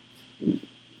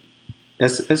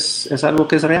es algo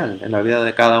que es real en la vida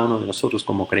de cada uno de nosotros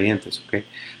como creyentes. ¿Okay?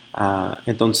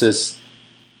 Entonces,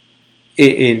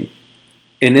 en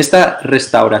esta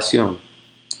restauración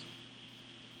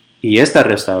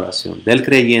del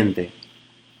creyente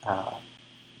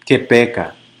que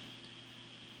peca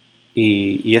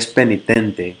y es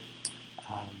penitente,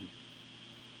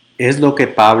 es lo que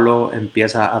Pablo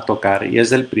empieza a tocar, y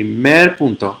es el primer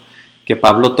punto que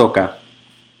Pablo toca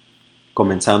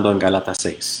comenzando en Gálatas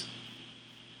 6.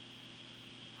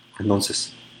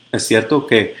 Entonces, es cierto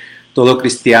que Todo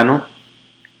cristiano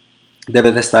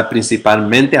debe de estar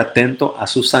principalmente atento a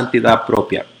su santidad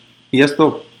propia. Y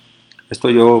esto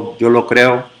yo lo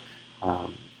creo,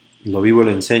 lo vivo y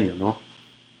lo enseño, ¿no?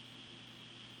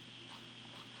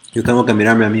 Yo tengo que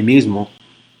mirarme a mí mismo,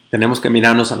 tenemos que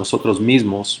mirarnos a nosotros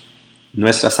mismos,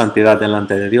 nuestra santidad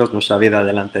delante de Dios, nuestra vida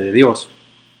delante de Dios,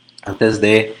 antes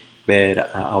de ver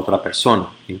a otra persona,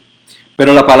 ¿sí?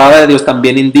 Pero la palabra de Dios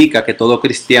también indica que todo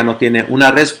cristiano tiene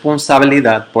una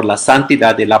responsabilidad por la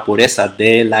santidad y la pureza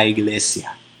de la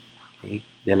iglesia, ¿sí?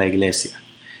 De la iglesia.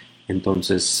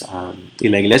 Entonces, ¿y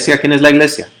la iglesia? ¿Quién es la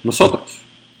iglesia? Nosotros.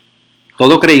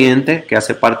 Todo creyente que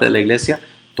hace parte de la iglesia,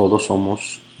 todos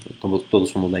somos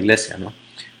la iglesia, ¿no?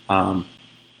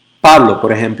 Pablo,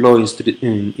 por ejemplo,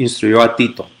 instruyó a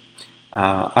Tito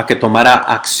a que tomara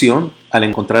acción al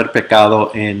encontrar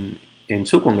pecado en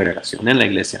su congregación, en la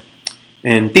iglesia.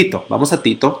 En Tito, vamos a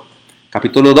Tito,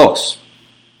 capítulo 2.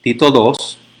 Tito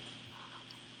 2,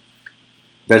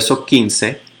 verso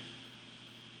 15.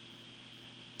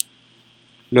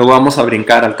 Luego vamos a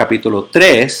brincar al capítulo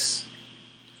 3,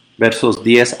 versos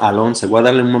 10 al 11. Voy a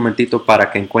darle un momentito para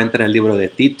que encuentren el libro de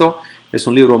Tito. Es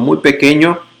un libro muy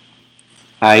pequeño.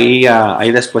 Ahí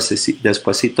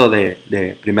despuesito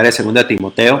de Primera y Segunda de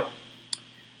Timoteo.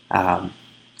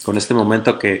 Con este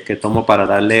momento que tomo para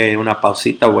darle una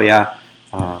pausita, voy a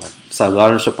saludar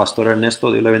a nuestro pastor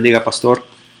Ernesto. Dios le bendiga, pastor.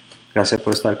 Gracias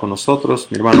por estar con nosotros.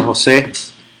 Mi hermano José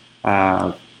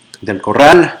del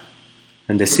Corral.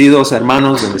 Bendecidos,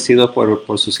 hermanos. Bendecidos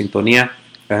por su sintonía.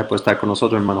 Gracias por estar con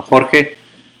nosotros, hermano Jorge.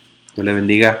 Dios le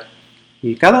bendiga.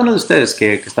 Y cada uno de ustedes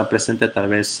que están presentes tal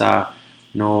vez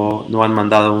no han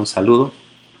mandado un saludo,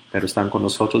 pero están con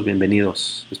nosotros.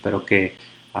 Bienvenidos. Espero que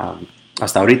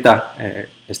hasta ahorita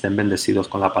estén bendecidos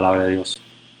con la palabra de Dios.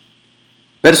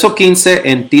 Verso 15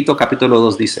 en Tito capítulo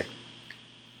 2 dice: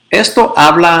 esto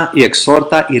habla y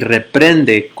exhorta y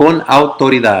reprende con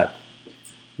autoridad.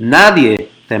 Nadie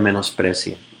te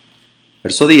menosprecie.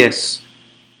 Verso 10.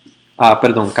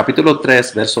 Capítulo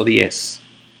 3, verso 10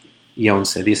 y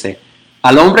 11 dice: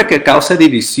 al hombre que cause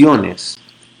divisiones,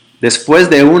 después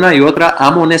de una y otra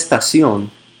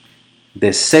amonestación,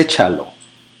 deséchalo,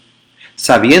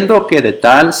 sabiendo que de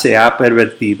tal se ha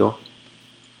pervertido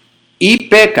y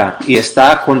peca y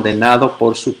está condenado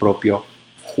por su propio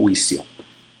juicio.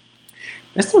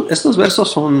 Estos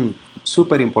versos son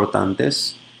súper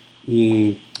importantes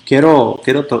y quiero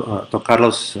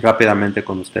tocarlos rápidamente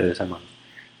con ustedes, hermanos.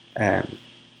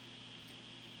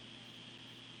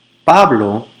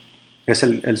 Pablo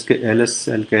él es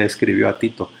el que escribió a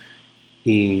Tito,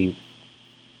 y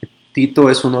Tito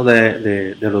es uno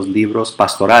de los libros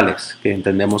pastorales que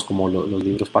entendemos como los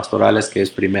libros pastorales, que es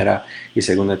Primera y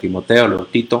Segunda de Timoteo, luego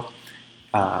Tito.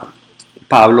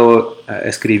 Pablo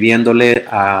escribiéndole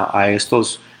a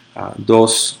estos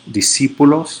dos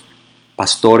discípulos,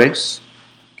 pastores,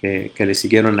 que le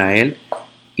siguieron a él.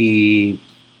 Y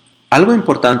algo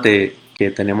importante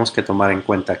que tenemos que tomar en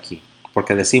cuenta aquí,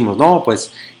 porque decimos, no,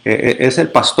 pues es el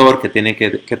pastor que tiene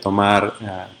que tomar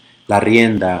la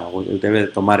rienda, o debe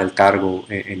tomar el cargo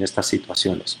en estas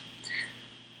situaciones.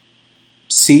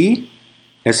 Sí,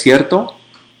 es cierto,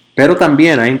 pero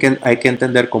también hay que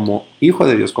entender como hijo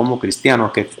de Dios, como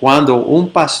cristiano, que cuando un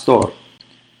pastor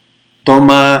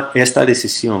toma esta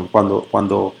decisión,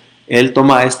 cuando él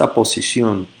toma esta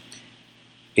posición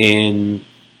en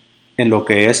lo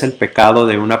que es el pecado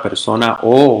de una persona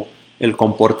o el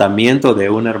comportamiento de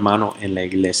un hermano en la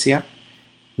iglesia,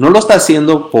 no lo está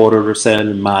haciendo por ser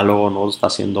malo, no lo está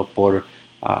haciendo por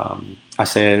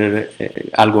hacer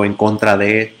algo en contra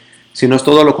de, sino es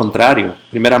todo lo contrario.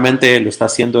 Primeramente, lo está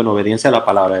haciendo en obediencia a la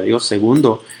palabra de Dios.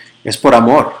 Segundo, es por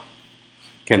amor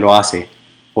que lo hace,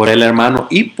 por el hermano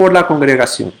y por la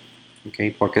congregación.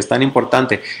 ¿Okay? Porque es tan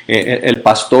importante. El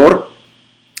pastor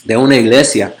de una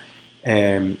iglesia,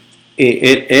 él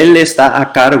está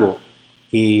a cargo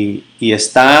y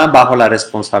está bajo la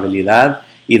responsabilidad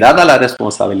y dada la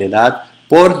responsabilidad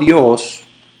por Dios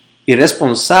y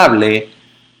responsable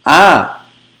a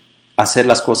hacer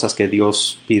las cosas que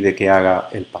Dios pide que haga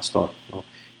el pastor, ¿no?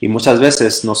 Y muchas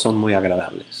veces no son muy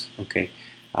agradables. ¿Okay?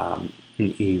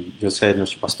 Y yo sé,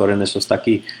 nuestro pastor en eso está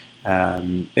aquí.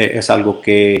 Es algo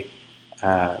que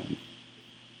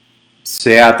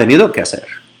se ha tenido que hacer,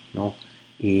 ¿no?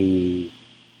 Y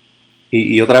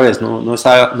otra vez,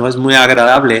 no es muy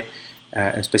agradable,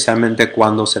 especialmente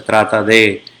cuando se trata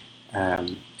de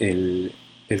el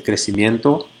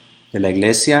crecimiento de la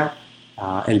iglesia,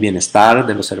 el bienestar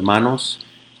de los hermanos,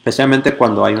 especialmente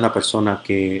cuando hay una persona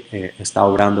que está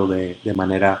obrando de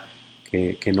manera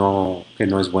que no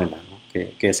es buena, ¿no?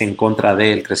 Que es en contra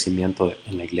del crecimiento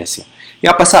en la iglesia. Y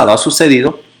ha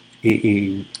sucedido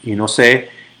Y no sé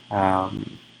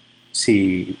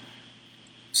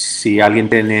si alguien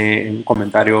tiene un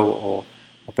comentario o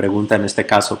pregunta en este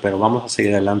caso, pero vamos a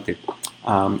seguir adelante.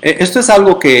 Esto es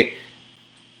algo que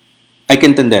hay que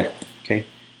entender, ¿okay?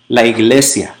 La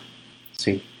iglesia,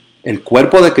 ¿sí? El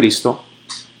cuerpo de Cristo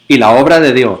y la obra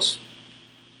de Dios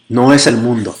no es el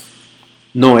mundo.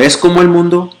 No es como el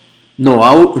mundo, no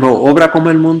obra como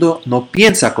el mundo, no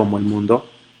piensa como el mundo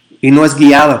y no es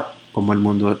guiada como el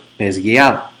mundo es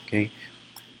guiado. ¿Okay?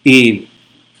 Y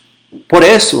por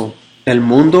eso el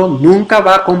mundo nunca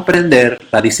va a comprender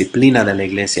la disciplina de la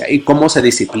iglesia y cómo se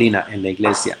disciplina en la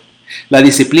iglesia. La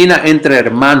disciplina entre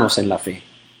hermanos en la fe.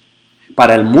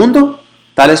 Para el mundo,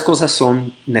 tales cosas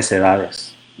son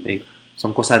necedades, ¿sí?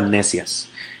 Son cosas necias.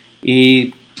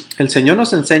 Y el Señor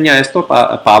nos enseña esto,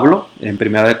 Pablo, en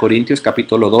Primera de Corintios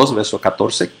capítulo 2, verso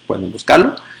 14, pueden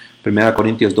buscarlo, Primera de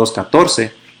Corintios 2,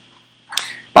 14.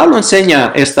 Pablo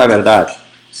enseña esta verdad,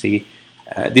 ¿sí?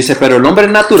 Dice, pero el hombre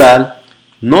natural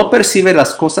no percibe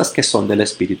las cosas que son del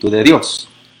Espíritu de Dios,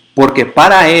 porque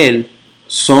para él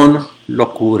son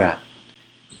locura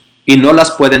y no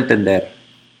las puede entender,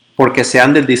 porque se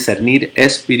han de discernir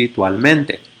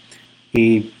espiritualmente.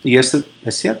 Y esto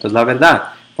es cierto, es la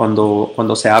verdad.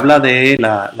 Cuando se habla de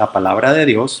la palabra de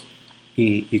Dios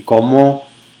y cómo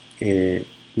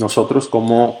nosotros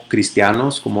como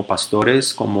cristianos, como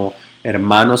pastores, como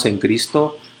hermanos en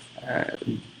Cristo,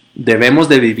 debemos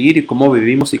de vivir y cómo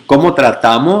vivimos y cómo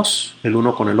tratamos el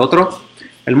uno con el otro,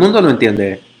 el mundo no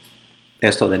entiende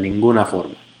esto de ninguna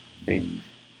forma. ¿Sí?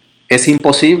 Es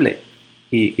imposible.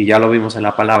 Y ya lo vimos en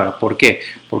la palabra. ¿Por qué?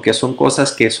 Porque son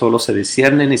cosas que solo se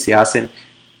disciernen y se hacen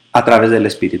a través del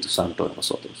Espíritu Santo de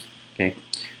nosotros. ¿Okay?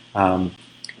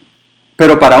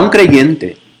 Pero para un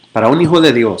creyente, para un hijo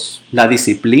de Dios, la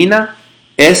disciplina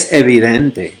es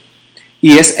evidente.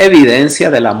 Y es evidencia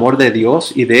del amor de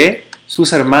Dios y de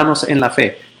sus hermanos en la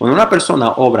fe. Cuando una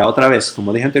persona obra, otra vez,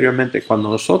 como dije anteriormente, cuando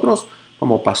nosotros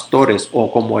como pastores o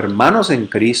como hermanos en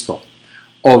Cristo,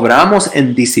 obramos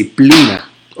en disciplina,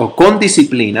 o con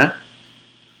disciplina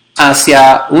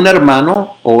hacia un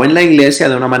hermano o en la iglesia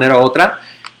de una manera u otra,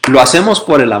 lo hacemos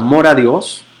por el amor a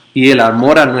Dios y el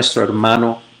amor a nuestro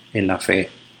hermano en la fe.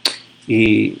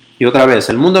 Y otra vez,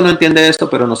 el mundo no entiende esto,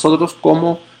 pero nosotros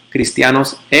como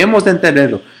cristianos hemos de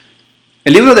entenderlo.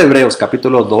 El libro de Hebreos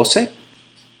capítulo 12,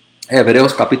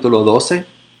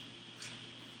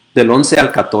 del 11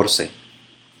 al 14.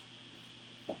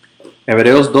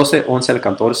 Hebreos 12, 11 al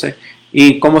 14.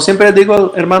 Y como siempre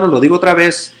digo, hermanos, lo digo otra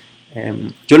vez,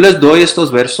 yo les doy estos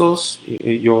versos,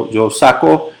 yo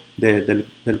saco del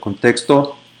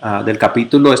contexto del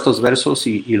capítulo estos versos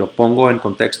y lo pongo en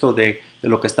contexto de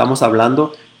lo que estamos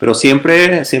hablando, pero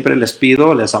siempre les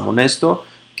pido, les amonesto,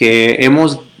 que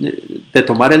hemos de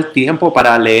tomar el tiempo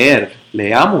para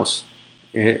leamos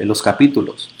los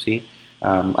capítulos, ¿sí?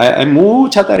 Hay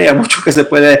mucha tarea, mucho que se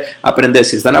puede aprender.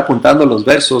 Si están apuntando los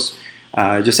versos,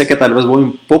 yo sé que tal vez voy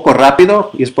un poco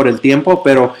rápido y es por el tiempo,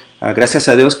 pero gracias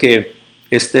a Dios que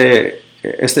este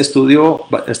estudio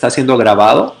está siendo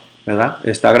grabado, ¿verdad?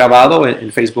 Está grabado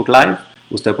en Facebook Live.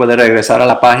 Usted puede regresar a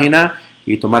la página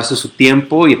y tomarse su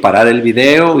tiempo y parar el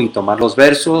video y tomar los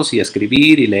versos y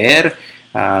escribir y leer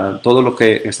todo lo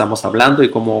que estamos hablando. Y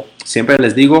como siempre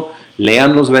les digo,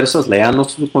 lean los versos, leanlo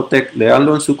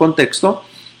en su contexto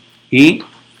y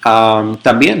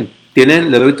también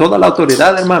le doy toda la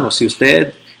autoridad, hermano. Si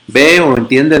usted ve o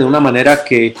entiende de una manera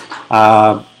que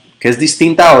es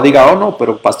distinta o diga, oh no,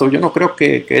 pero pastor, yo no creo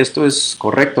que esto es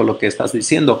correcto lo que estás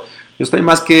diciendo. Yo estoy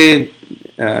más que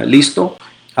listo,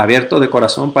 abierto de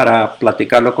corazón para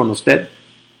platicarlo con usted,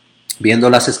 viendo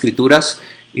las escrituras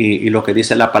y lo que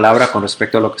dice la palabra con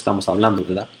respecto a lo que estamos hablando,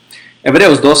 ¿verdad?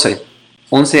 Hebreos 12,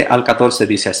 11 al 14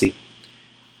 dice así.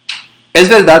 Es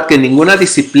verdad que ninguna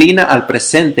disciplina al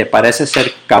presente parece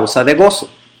ser causa de gozo,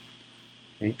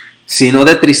 ¿sí?, sino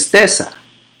de tristeza,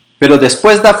 pero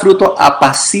después da fruto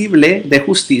apacible de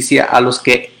justicia a los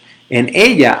que en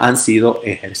ella han sido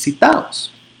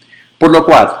ejercitados. Por lo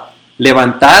cual,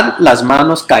 levantad las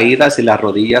manos caídas y las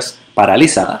rodillas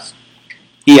paralizadas,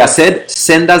 y haced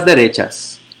sendas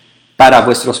derechas para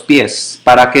vuestros pies,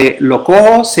 para que lo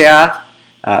cojo se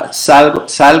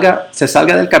salga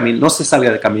del camino, no se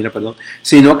salga del camino, perdón,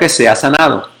 sino que sea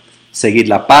sanado. Seguid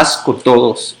la paz con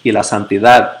todos y la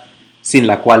santidad, sin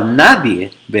la cual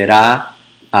nadie verá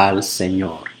al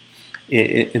Señor.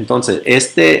 Entonces,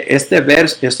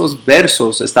 estos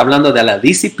versos está hablando de la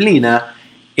disciplina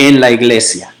en la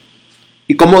iglesia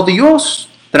y cómo Dios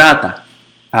trata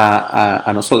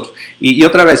a nosotros. Y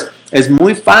otra vez, es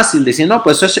muy fácil decir, no,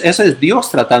 pues eso es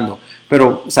Dios tratando,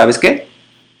 pero ¿sabes qué?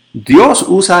 Dios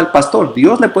usa al pastor,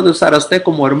 Dios le puede usar a usted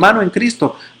como hermano en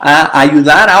Cristo a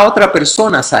ayudar a otra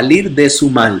persona a salir de su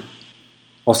mal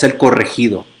o ser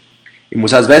corregido. Y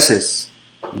muchas veces,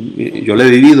 yo lo he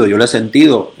vivido, yo lo he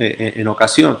sentido en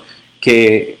ocasión,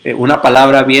 que una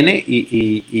palabra viene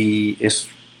y es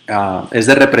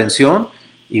de reprensión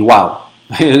y wow,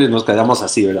 nos quedamos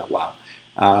así, ¿verdad?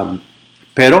 Wow.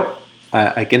 Pero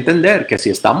hay que entender que si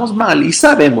estamos mal y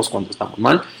sabemos cuando estamos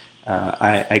mal,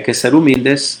 hay que ser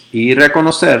humildes y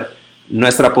reconocer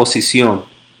nuestra posición.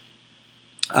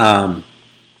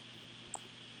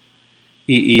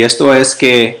 Y esto es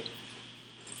que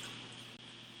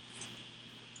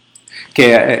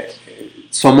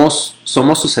somos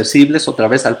susceptibles otra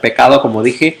vez al pecado, como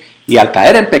dije, y al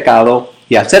caer en pecado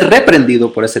y al ser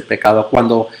reprendido por ese pecado,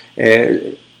 cuando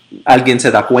alguien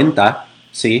se da cuenta,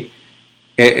 ¿sí?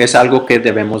 Es algo que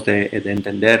debemos de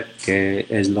entender que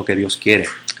es lo que Dios quiere.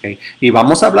 ¿Okay? Y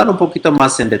vamos a hablar un poquito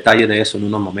más en detalle de eso en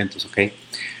unos momentos. ¿Okay?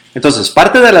 Entonces,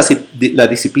 parte de la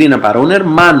disciplina para un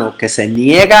hermano que se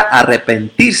niega a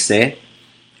arrepentirse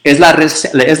es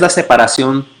la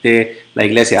separación de la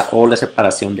iglesia o la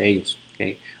separación de ellos.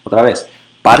 ¿Okay? Otra vez,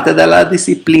 parte de la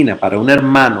disciplina para un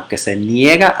hermano que se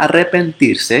niega a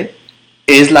arrepentirse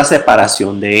es la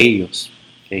separación de ellos.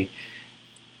 ¿Okay?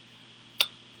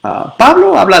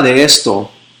 Pablo habla de esto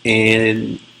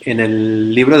en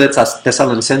el libro de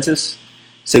Tesalonicenses,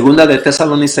 segunda de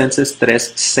Tesalonicenses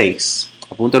 3:6.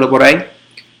 Apúntelo por ahí.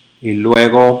 Y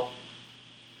luego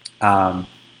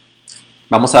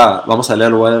vamos a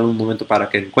leerlo, voy a dar un momento para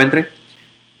que encuentre.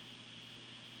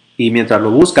 Y mientras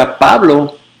lo busca,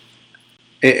 Pablo,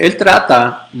 él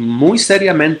trata muy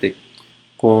seriamente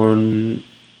con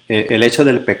el hecho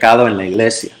del pecado en la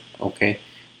iglesia. ¿Okay?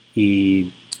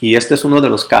 Y este es uno de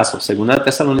los casos. Según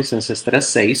Tesalonicenses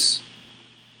 3:6,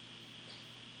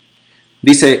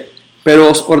 dice: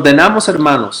 pero os ordenamos,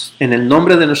 hermanos, en el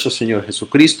nombre de nuestro Señor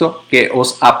Jesucristo, que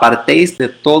os apartéis de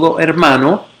todo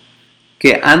hermano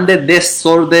que ande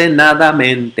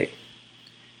desordenadamente,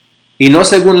 y no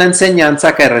según la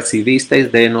enseñanza que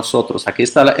recibisteis de nosotros. Aquí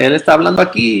él está hablando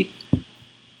aquí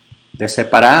de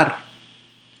separar.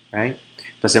 ¿Okay?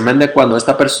 Especialmente cuando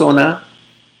esta persona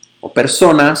o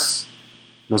personas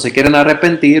no se quieren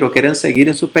arrepentir o quieren seguir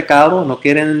en su pecado, no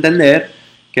quieren entender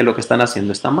que lo que están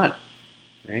haciendo está mal.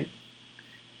 ¿Okay?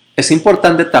 Es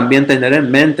importante también tener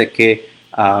en mente que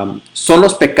son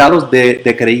los pecados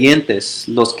de creyentes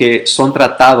los que son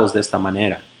tratados de esta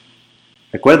manera.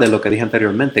 Recuerden lo que dije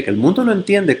anteriormente, que el mundo no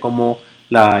entiende cómo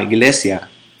la iglesia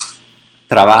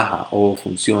trabaja o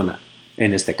funciona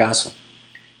en este caso.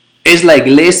 Es la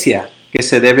iglesia que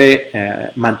se debe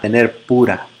mantener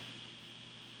pura.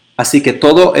 Así que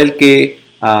todo el que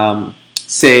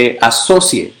se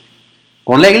asocie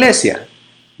con la iglesia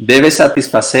debe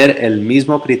satisfacer el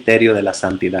mismo criterio de la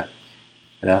santidad.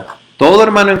 ¿Verdad? Todo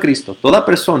hermano en Cristo, toda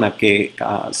persona que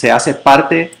se hace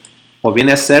parte o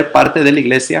viene a ser parte de la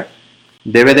iglesia,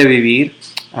 debe de vivir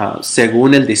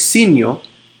según el diseño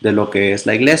de lo que es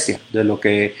la iglesia, de lo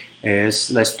que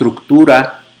es la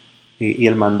estructura y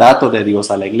el mandato de Dios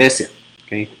a la iglesia.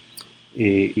 ¿Okay?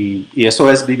 Y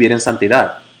eso es vivir en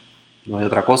santidad. No hay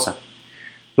otra cosa.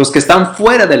 Los que están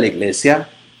fuera de la iglesia,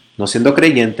 no siendo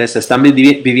creyentes, están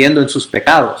viviendo en sus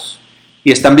pecados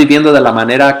y están viviendo de la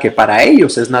manera que para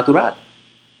ellos es natural.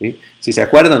 ¿Sí? Si se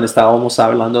acuerdan, estábamos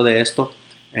hablando de esto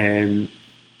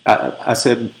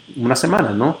hace una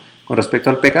semana, ¿no? Con respecto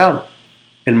al pecado.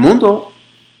 El mundo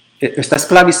está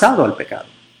esclavizado al pecado.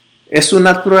 Es su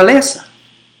naturaleza.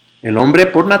 El hombre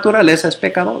por naturaleza es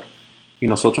pecador. Y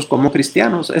nosotros como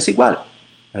cristianos es igual,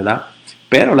 ¿verdad?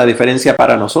 Pero la diferencia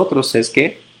para nosotros es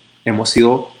que hemos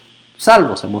sido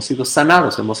salvos, hemos sido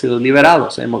sanados, hemos sido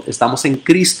liberados, estamos en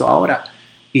Cristo ahora.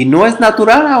 Y no es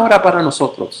natural ahora para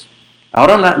nosotros.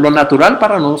 Ahora lo natural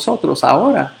para nosotros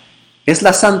ahora es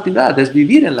la santidad, es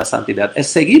vivir en la santidad, es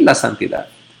seguir la santidad.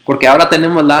 Porque ahora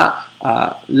tenemos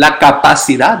la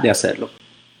capacidad de hacerlo.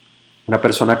 Una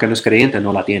persona que no es creyente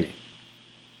no la tiene.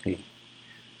 ¿Sí?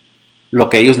 Lo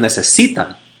que ellos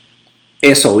necesitan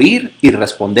es oír y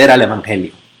responder al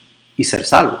evangelio y ser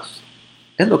salvos.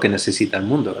 Es lo que necesita el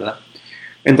mundo, ¿verdad?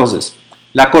 Entonces,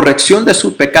 la corrección de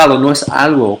su pecado no es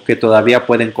algo que todavía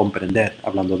pueden comprender,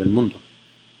 hablando del mundo,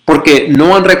 porque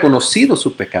no han reconocido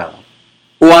su pecado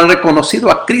o han reconocido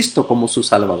a Cristo como su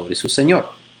Salvador y su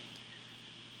Señor.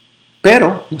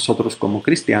 Pero nosotros como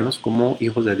cristianos, como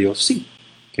hijos de Dios, sí.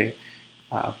 ¿Okay?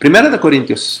 Primera de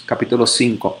Corintios, capítulo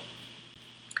 5.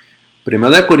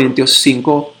 Primera de Corintios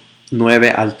 5, 9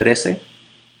 al 13.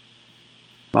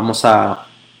 Vamos a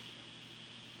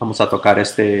tocar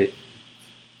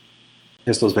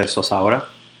estos versos ahora.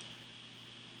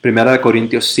 Primera de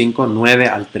Corintios 5, 9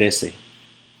 al 13.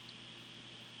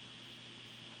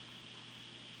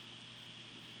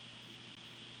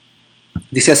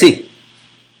 Dice así: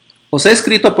 os he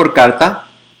escrito por carta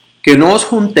que no os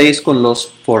juntéis con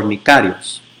los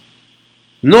fornicarios,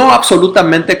 no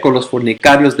absolutamente con los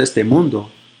fornicarios de este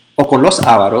mundo, o con los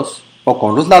ávaros, o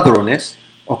con los ladrones,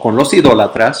 o con los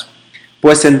idólatras,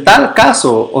 pues en tal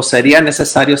caso os sería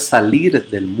necesario salir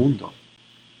del mundo.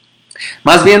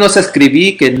 Más bien os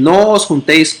escribí que no os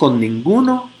juntéis con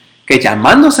ninguno que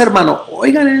llamándose hermano,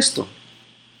 oigan esto,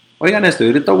 y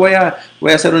ahorita voy a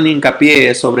hacer un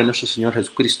hincapié sobre nuestro Señor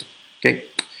Jesucristo. ¿Okay?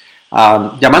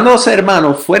 Llamándose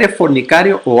hermano, fuere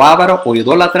fornicario, o avaro, o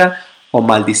idólatra, o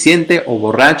maldiciente, o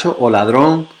borracho, o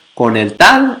ladrón, con el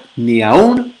tal ni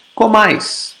aún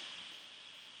comáis.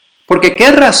 Porque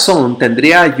 ¿qué razón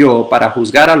tendría yo para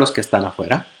juzgar a los que están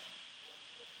afuera?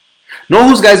 ¿No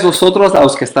juzgáis vosotros a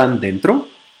los que están dentro?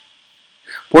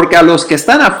 Porque a los que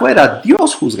están afuera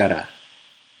Dios juzgará.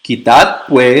 Quitad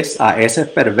pues a ese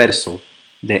perverso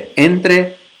de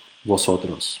entre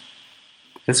vosotros.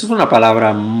 Esa es una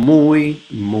palabra muy,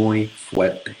 muy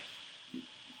fuerte.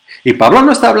 Y Pablo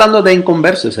no está hablando de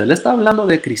inconversos, él está hablando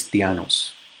de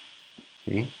cristianos.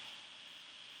 ¿Sí?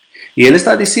 Y él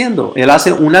está diciendo, él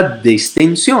hace una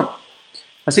distinción.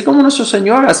 Así como nuestro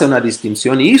Señor hace una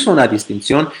distinción, hizo una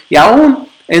distinción, y aún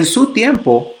en su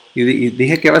tiempo, y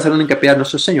dije que va a ser un hincapié a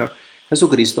nuestro Señor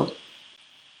Jesucristo,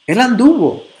 él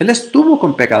estuvo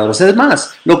con pecadores. Es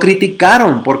más, lo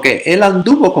criticaron porque él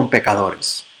anduvo con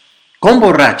pecadores, con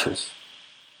borrachos,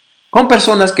 con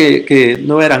personas que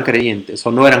no eran creyentes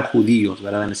o no eran judíos,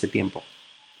 ¿verdad? En ese tiempo.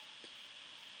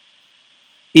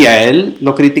 Y a él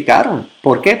lo criticaron.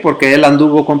 ¿Por qué? Porque él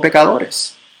anduvo con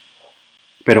pecadores.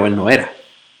 Pero él no era.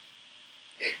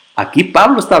 Aquí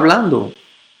Pablo está hablando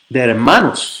de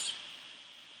hermanos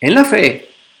en la fe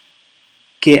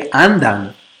que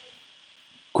andan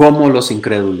como los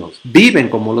incrédulos, viven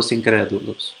como los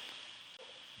incrédulos,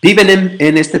 viven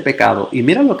en este pecado. Y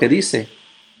mira lo que dice.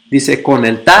 Dice, con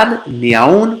el tal ni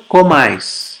aún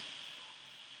comáis.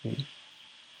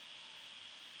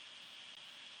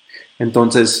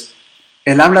 Entonces,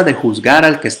 él habla de juzgar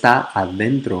al que está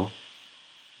adentro,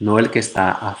 no el que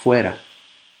está afuera.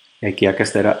 Aquí hay que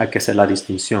hacer la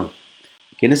distinción.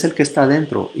 ¿Quién es el que está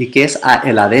adentro? ¿Y qué es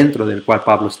el adentro del cual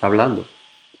Pablo está hablando?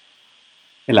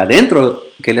 El adentro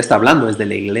que él está hablando es de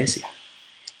la iglesia.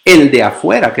 El de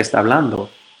afuera que está hablando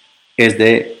es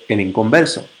de el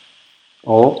inconverso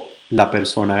o la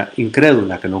persona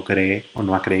incrédula que no cree o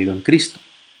no ha creído en Cristo.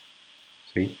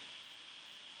 ¿Sí?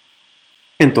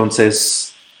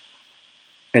 Entonces,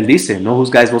 él dice, ¿no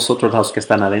juzgáis vosotros a los que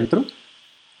están adentro?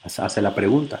 Hace la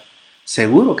pregunta.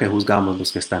 Seguro que juzgamos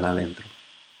los que están adentro.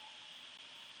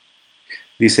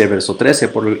 Dice verso 13,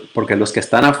 porque los que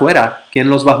están afuera, ¿quién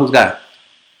los va a juzgar?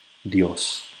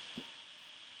 Dios.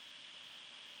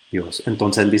 Dios.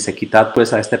 Entonces él dice, quitad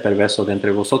pues a este perverso de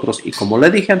entre vosotros. Y como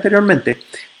le dije anteriormente,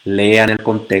 lean el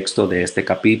contexto de este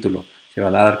capítulo. Se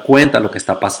van a dar cuenta de lo que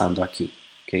está pasando aquí.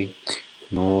 ¿Okay?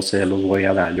 No se los voy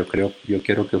a dar. Yo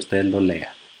quiero que ustedes lo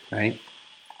lean. ¿Right?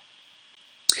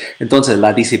 Entonces,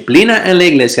 la disciplina en la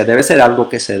iglesia debe ser algo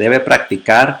que se debe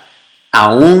practicar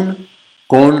aún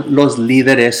con los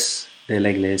líderes de la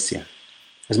iglesia.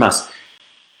 Es más,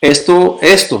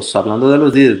 estos, hablando de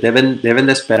los líderes, deben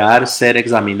de esperar ser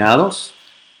examinados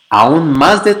aún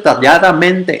más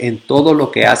detalladamente en todo lo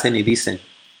que hacen y dicen.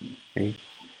 ¿Okay?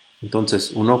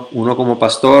 Entonces, uno como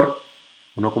pastor,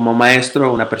 uno como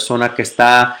maestro, una persona que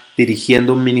está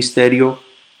dirigiendo un ministerio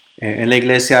en la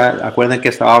iglesia, acuerden que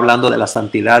estaba hablando de la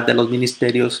santidad de los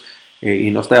ministerios y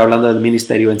no estoy hablando del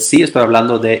ministerio en sí, estoy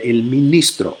hablando del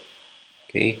ministro.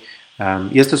 ¿Okay?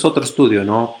 Y este es otro estudio,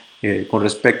 ¿no? Con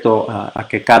respecto a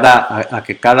que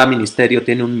cada ministerio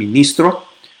tiene un ministro,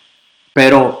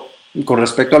 pero con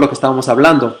respecto a lo que estábamos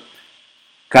hablando,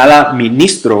 cada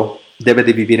ministro debe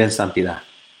de vivir en santidad.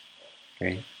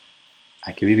 ¿Okay?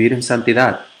 Hay que vivir en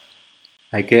santidad.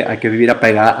 Hay que vivir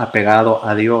apegado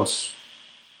a Dios,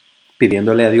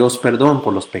 pidiéndole a Dios perdón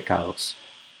por los pecados,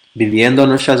 viviendo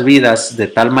nuestras vidas de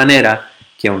tal manera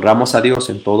que honramos a Dios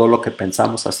en todo lo que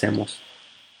pensamos, hacemos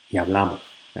y hablamos.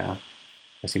 ¿Ya?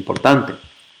 Es importante.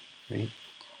 ¿Sí?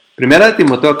 Primera de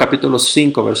Timoteo capítulo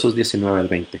 5 versos 19 al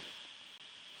 20.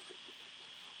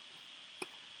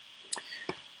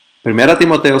 Primera de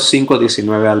Timoteo 5,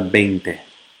 19 al 20.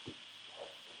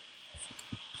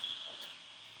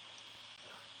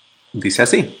 Dice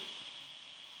así.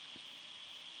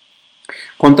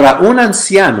 Contra un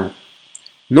anciano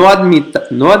no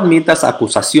admitas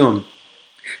acusación,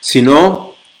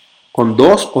 sino con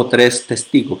 2 o 3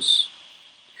 testigos.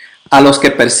 A los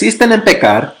que persisten en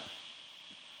pecar,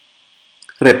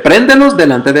 repréndelos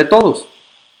delante de todos,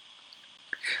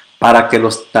 para que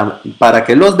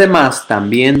los demás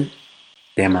también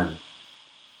teman.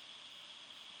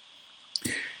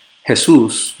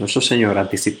 Jesús, nuestro Señor,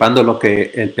 anticipando lo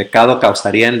que el pecado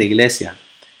causaría en la iglesia,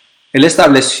 Él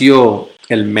estableció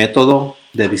el método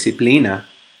de disciplina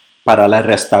para la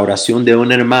restauración de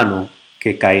un hermano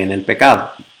que cae en el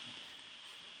pecado.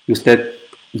 Y usted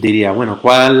diría, bueno,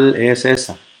 ¿cuál es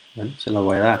esa? Bueno, se la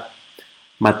voy a dar.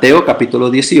 Mateo capítulo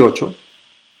 18,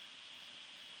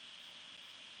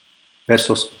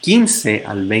 versos 15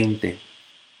 al 20.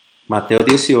 Mateo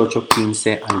 18,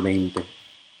 15 al 20.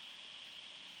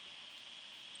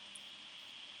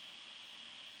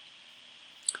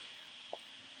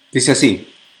 Dice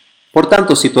así: por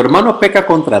tanto, si tu hermano peca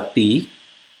contra ti,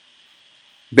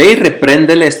 ve y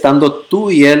repréndele estando tú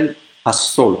y él a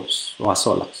solos o a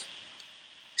solas.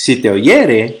 Si te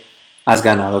oyere, has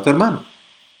ganado a tu hermano.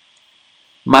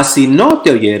 Mas si no te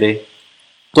oyere,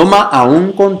 toma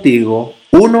aún contigo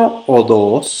uno o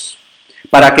dos,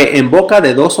 para que en boca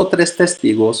de 2 o 3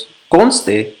 testigos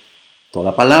conste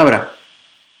toda palabra.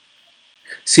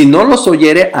 Si no los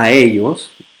oyere a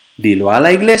ellos, dilo a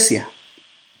la iglesia.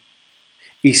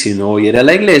 Y si no oyere a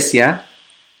la iglesia,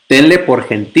 tenle por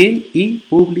gentil y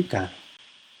publicano.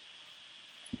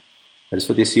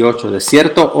 Verso 18. De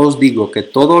cierto os digo que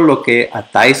todo lo que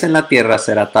atáis en la tierra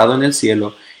será atado en el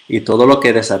cielo, y todo lo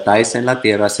que desatáis en la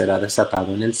tierra será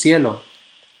desatado en el cielo.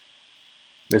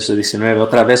 Verso 19.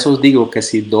 Otra vez os digo que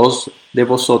si 2 de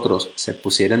vosotros se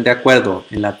pusieren de acuerdo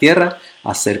en la tierra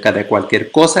acerca de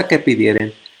cualquier cosa que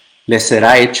pidieren, les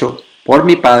será hecho por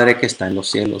mi Padre que está en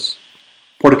los cielos.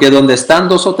 Porque donde están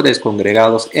 2 o 3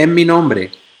 congregados en mi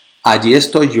nombre, allí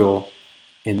estoy yo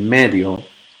en medio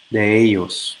de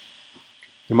ellos.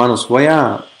 Hermanos, voy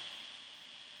a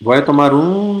tomar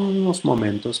unos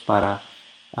momentos para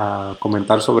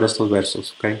comentar sobre estos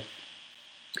versos, ¿ok?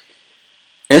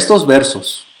 Estos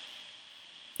versos,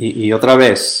 y otra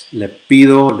vez, le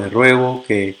ruego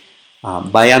que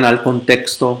vayan al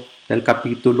contexto del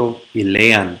capítulo y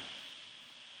lean,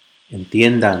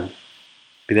 entiendan,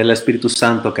 pide al Espíritu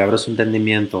Santo que abra su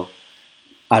entendimiento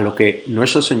a lo que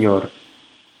nuestro Señor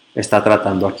está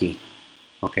tratando aquí,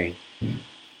 ¿ok?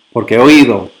 Porque he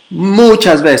oído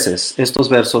muchas veces estos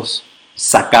versos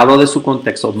sacados de su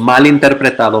contexto, mal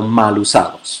interpretados, mal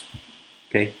usados.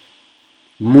 ¿Okay?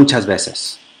 Muchas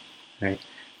veces. ¿Okay?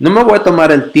 No me voy a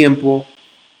tomar el tiempo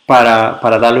para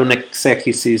darle un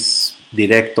exégesis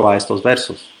directo a estos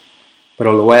versos,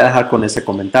 pero lo voy a dejar con ese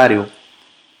comentario,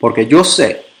 porque yo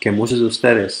sé que muchos de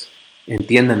ustedes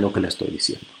entienden lo que les estoy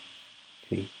diciendo.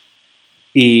 ¿Okay?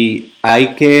 Y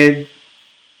hay que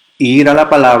ir a la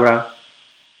palabra,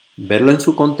 verlo en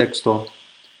su contexto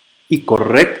y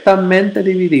correctamente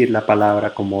dividir la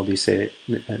palabra, como dice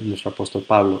nuestro apóstol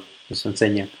Pablo, nos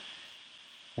enseña,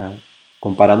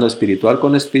 comparando espiritual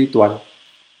con espiritual,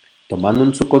 tomando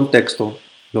en su contexto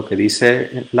lo que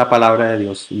dice la palabra de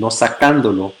Dios, no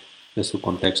sacándolo de su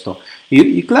contexto.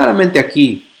 Y claramente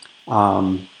aquí,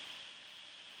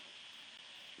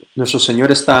 nuestro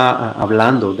Señor está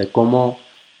hablando de cómo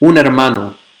un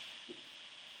hermano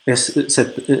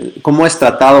cómo es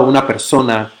tratado una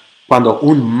persona cuando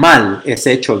un mal es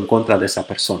hecho en contra de esa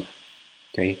persona.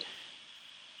 ¿Okay?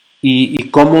 Y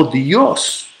cómo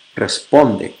Dios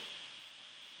responde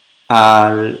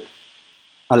a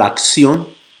la acción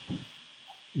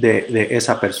de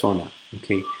esa persona.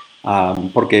 ¿Okay?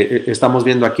 Porque estamos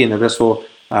viendo aquí en el verso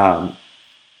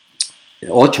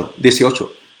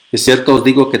 18. Es cierto, os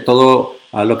digo que todo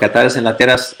lo que atares en la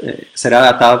tierra será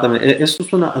atado también. Eso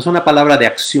es una palabra de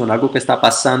acción, algo que está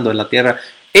pasando en la tierra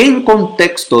en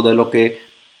contexto de lo que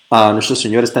nuestro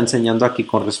Señor está enseñando aquí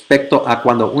con respecto a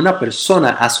cuando una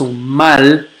persona hace un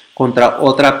mal contra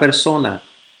otra persona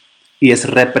y es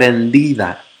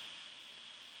reprendida.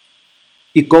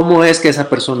 ¿Y cómo es que esa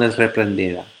persona es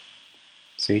reprendida?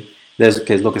 ¿Sí?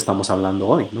 Que es lo que estamos hablando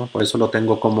hoy, ¿no? Por eso lo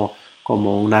tengo como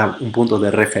un punto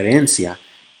de referencia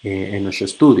en nuestro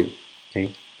estudio.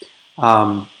 ¿Okay?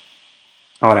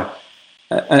 Ahora,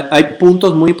 hay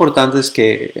puntos muy importantes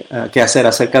que hacer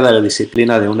acerca de la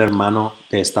disciplina de un hermano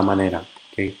de esta manera.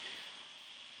 ¿Okay?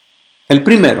 El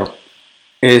primero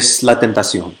es la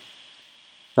tentación.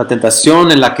 La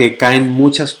tentación en la que caen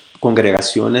muchas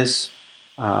congregaciones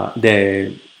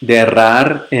de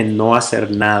errar en no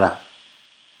hacer nada.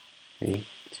 ¿Okay?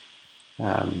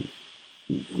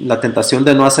 La tentación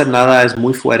de no hacer nada es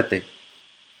muy fuerte.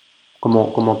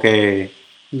 Como que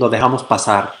lo dejamos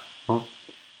pasar, ¿no?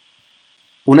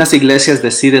 Unas iglesias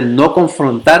deciden no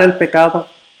confrontar el pecado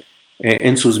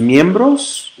en sus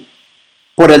miembros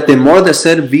por el temor de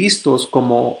ser vistos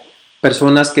como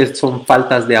personas que son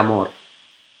faltas de amor.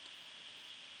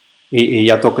 Y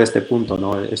ya toqué este punto,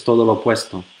 ¿no? Es todo lo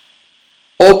opuesto.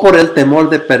 O por el temor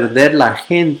de perder la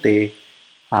gente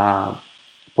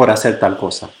por hacer tal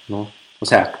cosa, ¿no? O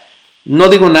sea, no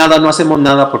digo nada, no hacemos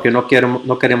nada porque no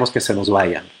queremos que se nos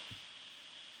vayan.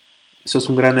 Eso es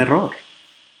un gran error.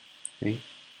 ¿Sí?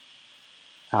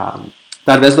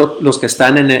 Tal vez los que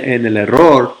están en el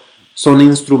error son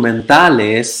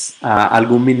instrumentales a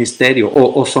algún ministerio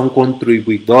o son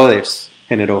contribuidores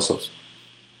generosos.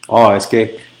 Oh, es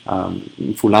que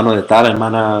fulano de tal,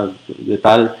 hermana de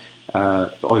tal,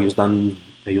 ellos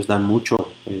dan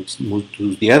mucho,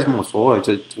 sus diezmos,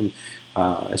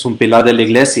 es un pilar de la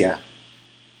iglesia.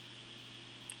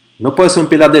 No puede ser un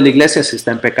pilar de la iglesia si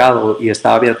está en pecado y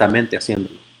está abiertamente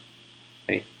haciéndolo.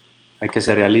 ¿Sí? Hay que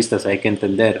ser realistas, hay que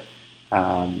entender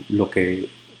lo que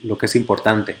es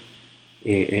importante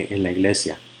en la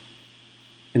iglesia.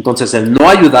 Entonces, el no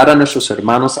ayudar a nuestros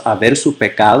hermanos a ver su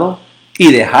pecado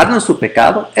y dejarnos su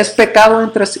pecado es pecado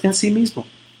en sí mismo.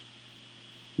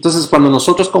 Entonces, cuando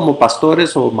nosotros como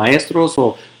pastores o maestros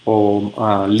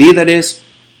o líderes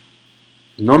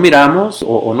no miramos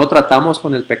o no tratamos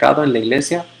con el pecado en la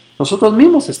iglesia, nosotros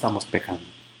mismos estamos pecando.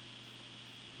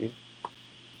 ¿Sí?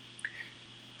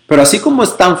 Pero así como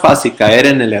es tan fácil caer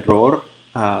en el error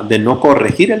de no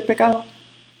corregir el pecado,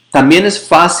 también es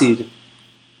fácil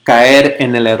caer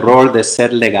en el error de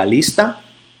ser legalista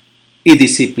y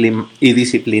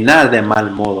disciplinar de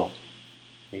mal modo,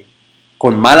 ¿sí?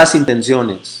 Con malas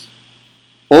intenciones,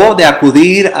 o de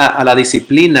acudir a la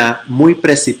disciplina muy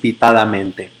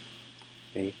precipitadamente.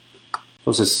 ¿Sí?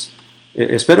 Entonces,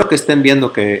 espero que estén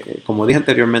viendo que, como dije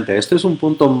anteriormente, este es un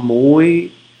punto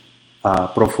muy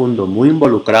profundo, muy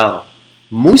involucrado,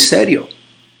 muy serio,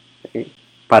 ¿sí?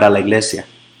 Para la iglesia.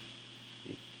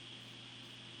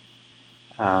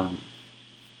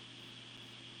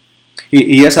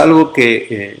 Y es algo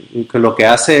que lo que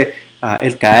hace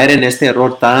el caer en este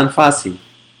error tan fácil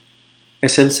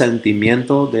es el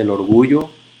sentimiento del orgullo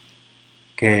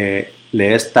que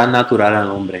le es tan natural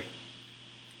al hombre.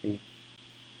 ¿Sí?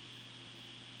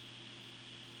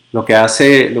 Lo que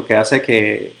hace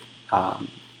que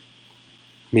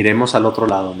miremos al otro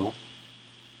lado, ¿no?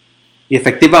 Y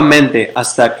efectivamente,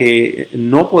 hasta que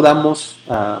no podamos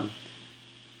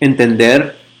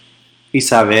entender y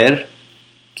saber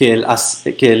que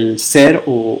el ser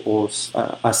o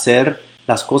hacer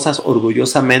las cosas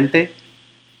orgullosamente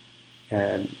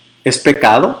es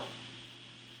pecado,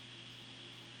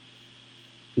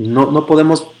 no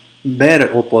podemos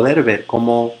ver o poder ver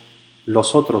cómo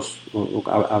los otros,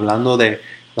 hablando de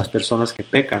las personas que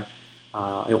pecan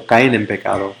o caen en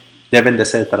pecado, deben de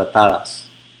ser tratadas.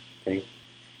 ¿Okay?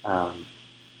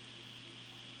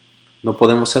 No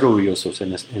podemos ser orgullosos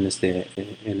en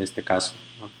este caso,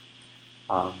 ¿no?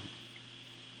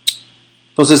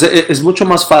 Entonces es mucho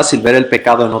más fácil ver el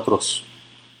pecado en otros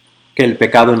que el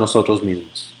pecado en nosotros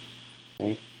mismos.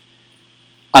 ¿Okay?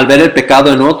 Al ver el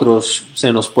pecado en otros,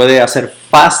 se nos puede hacer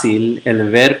fácil el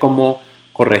ver cómo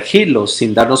corregirlos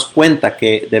sin darnos cuenta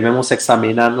que debemos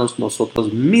examinarnos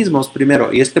nosotros mismos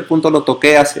primero. Y este punto lo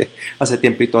toqué hace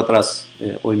tiempito atrás,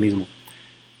 hoy mismo.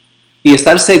 Y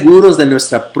estar seguros de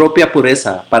nuestra propia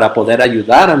pureza para poder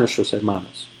ayudar a nuestros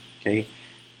hermanos. ¿Okay?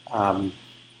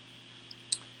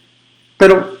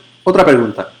 Pero, otra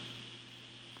pregunta.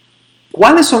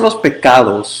 ¿Cuáles son los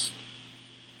pecados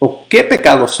o qué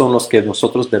pecados son los que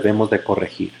nosotros debemos de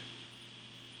corregir?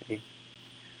 ¿Okay?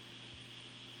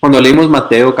 Cuando leímos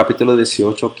Mateo capítulo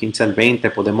 18, 15 al 20,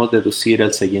 podemos deducir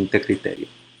el siguiente criterio.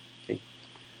 ¿Okay?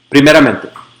 Primeramente,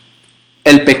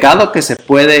 el pecado que se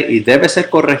puede y debe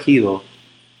ser corregido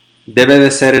debe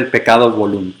de ser el pecado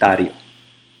voluntario.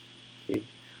 ¿Okay?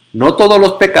 No todos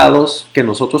los pecados que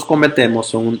nosotros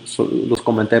cometemos los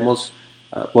cometemos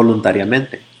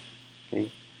voluntariamente. ¿Okay?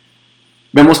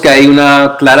 Vemos que hay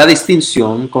una clara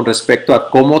distinción con respecto a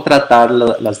cómo tratar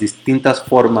las distintas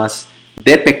formas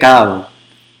de pecado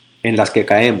en las que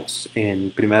caemos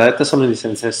en Primera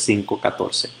Tesalonicenses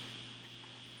 5:14.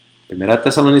 Primera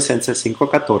Tesalonicenses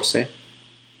 5:14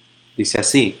 dice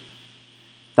así: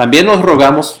 también os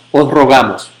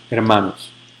rogamos, hermanos,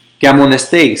 que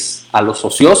amonestéis a los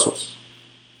ociosos,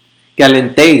 que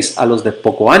alentéis a los de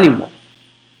poco ánimo,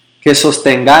 que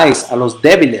sostengáis a los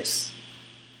débiles,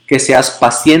 que seas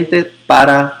paciente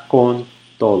para con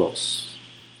todos.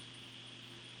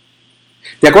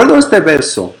 De acuerdo a este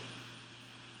verso,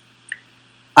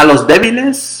 a los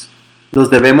débiles los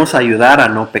debemos ayudar a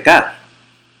no pecar,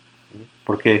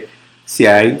 porque si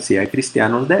hay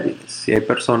cristianos débiles, si hay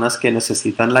personas que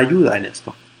necesitan la ayuda en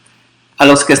esto. A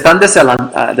los que están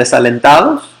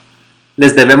desalentados,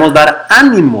 les debemos dar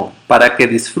ánimo para que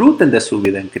disfruten de su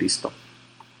vida en Cristo.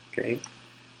 ¿Okay?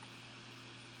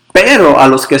 Pero a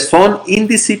los que son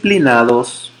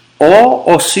indisciplinados o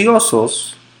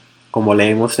ociosos, como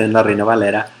leemos en la Reina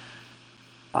Valera,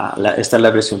 esta es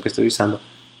la versión que estoy usando,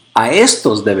 a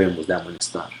estos debemos de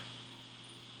amonestar.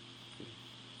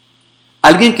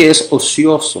 Alguien que es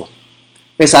ocioso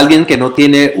es alguien que no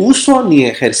tiene uso ni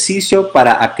ejercicio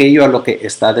para aquello a lo que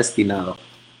está destinado.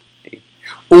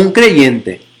 Un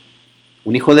creyente,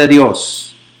 un hijo de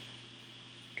Dios,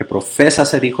 que profesa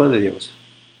ser hijo de Dios,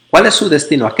 ¿cuál es su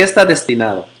destino? ¿A qué está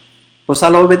destinado? Pues a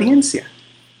la obediencia.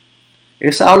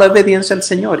 Es a la obediencia al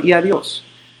Señor y a Dios.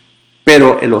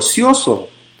 Pero el ocioso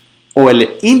o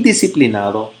el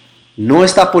indisciplinado no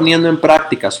está poniendo en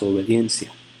práctica su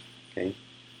obediencia. ¿Okay?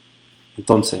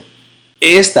 Entonces,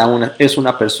 esta es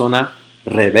una persona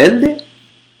rebelde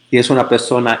y es una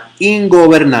persona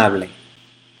ingobernable.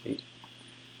 ¿Okay?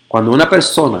 Cuando una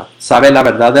persona sabe la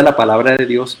verdad de la palabra de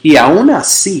Dios y aún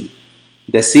así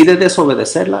decide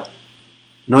desobedecerla,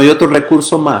 no hay otro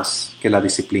recurso más que la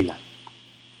disciplina.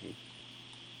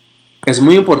 Es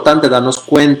muy importante darnos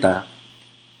cuenta,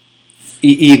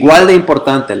 y igual de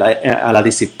importante a la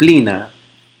disciplina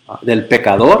del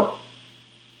pecador,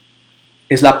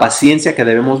 es la paciencia que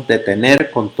debemos de tener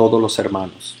con todos los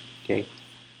hermanos. ¿Okay?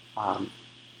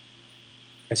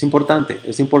 Es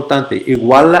importante.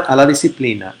 Igual a la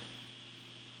disciplina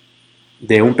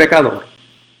de un pecador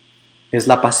es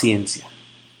la paciencia.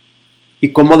 Y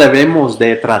cómo debemos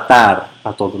de tratar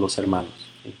a todos los hermanos.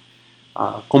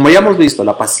 Como ya hemos visto,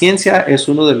 la paciencia es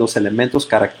uno de los elementos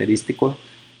característicos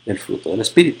del fruto del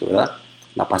Espíritu, ¿verdad?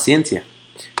 La paciencia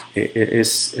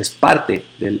es parte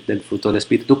del fruto del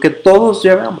Espíritu que todos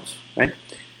llevamos. ¿Right?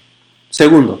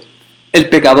 Segundo, el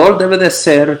pecador debe de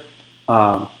ser,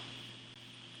 ha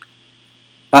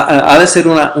de ser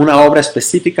una obra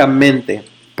específicamente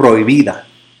prohibida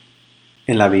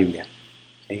en la Biblia.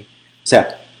 ¿Okay? O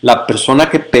sea, la persona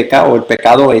que peca o el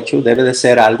pecado hecho debe de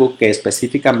ser algo que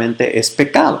específicamente es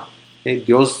pecado.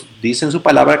 Dios dice en su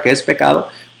palabra que es pecado.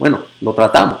 Bueno, lo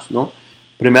tratamos, ¿no?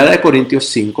 Primera de Corintios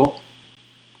 5,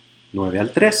 9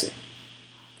 al 13.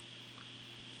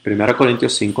 Primera de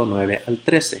Corintios 5, 9 al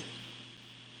 13.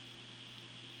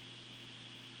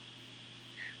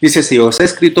 Dice, si os he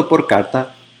escrito por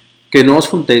carta, que no os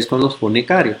juntéis con los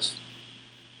fornicarios.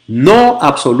 No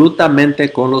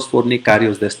absolutamente con los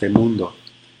fornicarios de este mundo,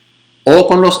 o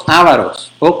con los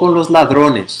ávaros, o con los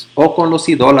ladrones, o con los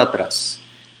idólatras,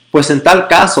 pues en tal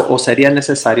caso os sería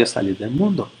necesario salir del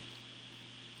mundo.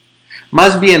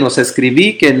 Más bien os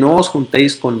escribí que no os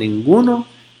juntéis con ninguno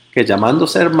que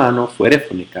llamándose hermano fuere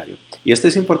fornicario. Y esto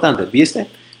es importante, ¿viste?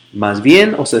 Más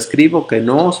bien os escribo que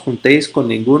no os juntéis con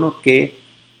ninguno que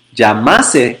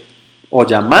llamase o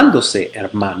llamándose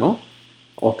hermano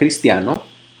o cristiano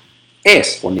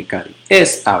es fornicario,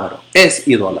 es avaro, es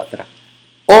idólatra,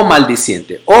 o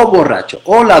maldiciente, o borracho,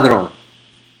 o ladrón.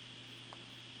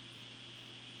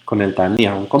 Con el tal ni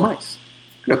aun comáis.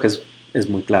 Creo que es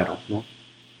muy claro, ¿no?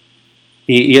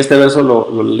 Y este verso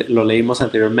lo leímos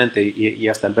anteriormente y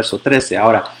hasta el verso 13.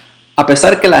 Ahora, a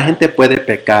pesar que la gente puede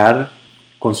pecar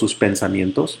con sus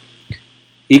pensamientos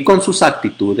y con sus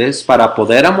actitudes para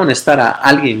poder amonestar a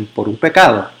alguien por un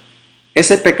pecado,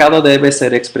 ese pecado debe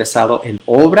ser expresado en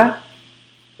obra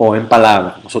o en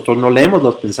palabra. Nosotros no leemos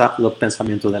los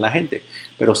pensamientos de la gente,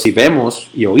 pero sí vemos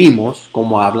y oímos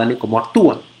cómo hablan y cómo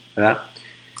actúan, ¿verdad?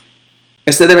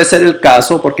 Este debe ser el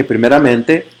caso porque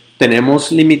primeramente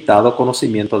tenemos limitado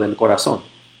conocimiento del corazón,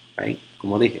 ¿right?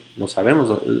 Como dije, no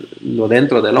sabemos lo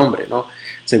dentro del hombre, ¿no?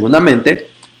 Segundamente,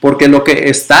 porque lo que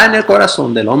está en el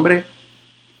corazón del hombre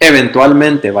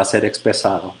eventualmente va a ser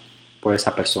expresado por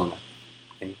esa persona.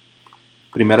 ¿Okay?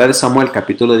 Primera de Samuel,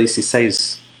 capítulo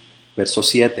 16, verso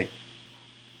 7.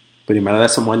 Primera de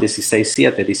Samuel 16,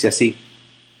 7 dice así.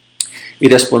 Y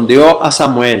respondió a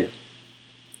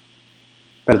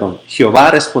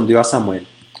Jehová respondió a Samuel,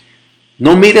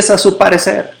 no mires a su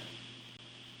parecer,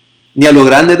 ni a lo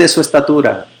grande de su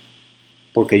estatura,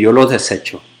 porque yo lo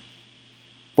desecho.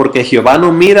 Porque Jehová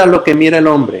no mira lo que mira el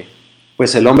hombre,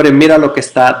 pues el hombre mira lo que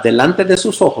está delante de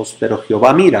sus ojos, pero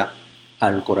Jehová mira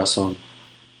al corazón.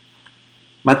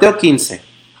 Mateo 15,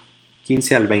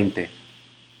 15 al 20.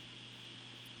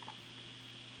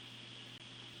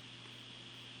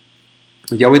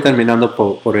 Ya voy terminando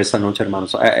por esta noche,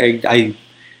 hermanos.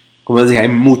 Como les dije,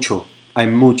 hay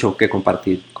mucho que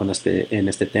compartir en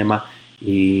este tema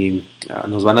y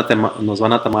nos van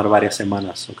a tomar varias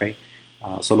semanas, ¿ok?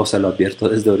 Solo se lo advierto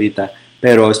desde ahorita,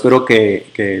 pero espero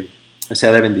que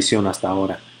sea de bendición hasta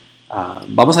ahora.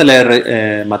 Vamos a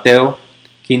leer Mateo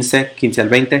 15, 15 al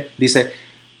 20. Dice,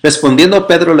 respondiendo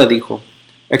Pedro le dijo,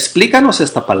 explícanos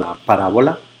esta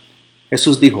parábola.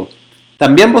 Jesús dijo,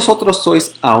 ¿también vosotros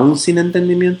sois aún sin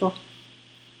entendimiento?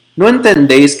 ¿No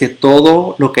entendéis que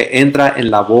todo lo que entra en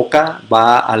la boca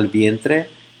va al vientre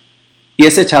y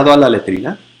es echado a la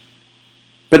letrina?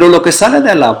 Pero lo que sale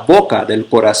de la boca, del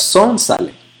corazón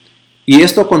sale, y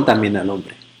esto contamina al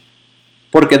hombre.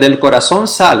 Porque del corazón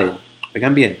salen,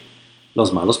 oigan bien,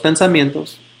 los malos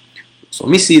pensamientos, los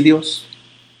homicidios,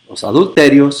 los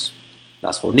adulterios,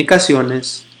 las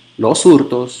fornicaciones, los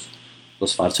hurtos,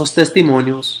 los falsos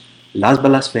testimonios, las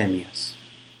blasfemias.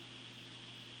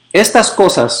 Estas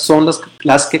cosas son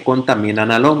las que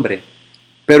contaminan al hombre,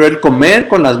 pero el comer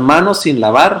con las manos sin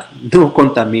lavar no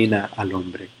contamina al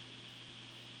hombre.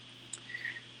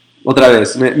 Otra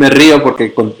vez, me río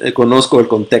porque conozco el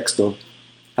contexto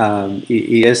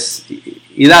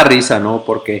y da risa, ¿no?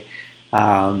 Porque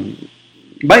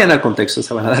vayan al contexto,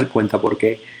 se van a dar cuenta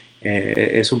porque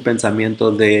es un pensamiento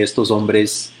de estos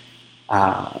hombres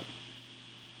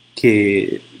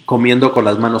que comiendo con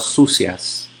las manos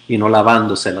sucias y no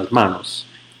lavándose las manos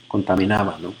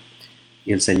contaminaban, ¿no?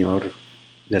 Y el Señor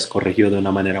les corrigió de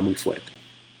una manera muy fuerte.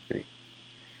 ¿Sí?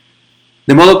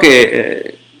 De modo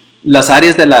que las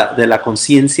áreas de la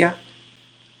conciencia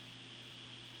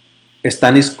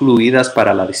están excluidas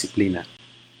para la disciplina.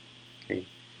 ¿Okay?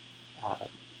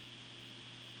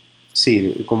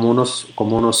 Sí, como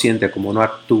uno siente, como uno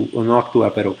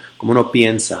actúa, pero como uno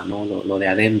piensa, ¿no? Lo de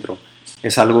adentro,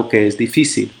 es algo que es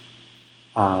difícil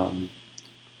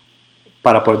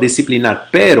para poder disciplinar,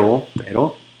 pero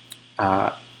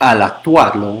al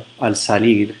actuarlo, al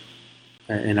salir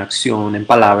en acción, en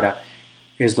palabra,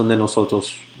 es donde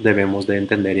nosotros debemos de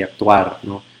entender y actuar,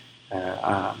 ¿no?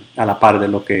 A la par de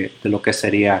lo que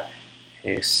sería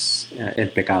el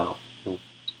pecado, ¿no?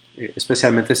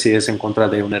 Especialmente si es en contra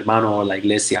de un hermano o la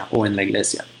iglesia o en la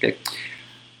iglesia. ¿Okay?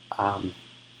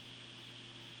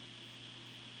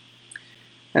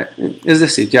 Es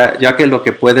decir, ya que lo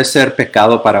que puede ser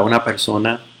pecado para una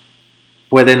persona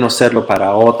puede no serlo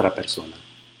para otra persona.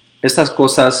 Estas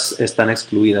cosas están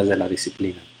excluidas de la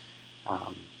disciplina.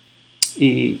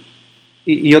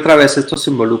 Y otra vez esto se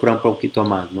involucra un poquito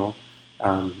más, ¿no?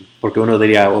 Porque uno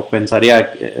diría o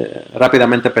pensaría,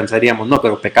 rápidamente pensaríamos, no,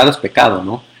 pero pecado es pecado,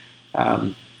 ¿no?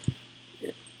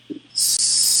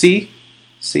 Sí,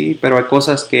 pero hay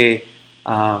cosas que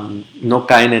no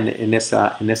caen en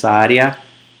esa área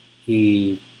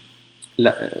y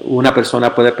una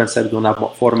persona puede pensar de una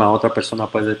forma, otra persona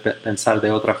puede pensar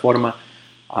de otra forma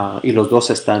y los dos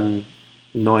están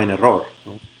no en error,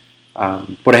 ¿no?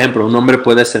 Por ejemplo, un hombre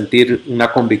puede sentir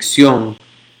una convicción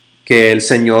que el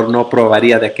Señor no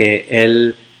aprobaría de que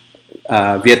él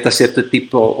viera cierto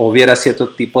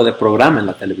tipo de programa en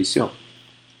la televisión.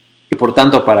 Y por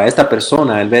tanto, para esta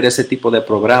persona, el ver ese tipo de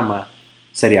programa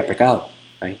sería pecado.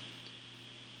 ¿Right?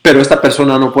 Pero esta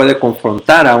persona no puede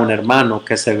confrontar a un hermano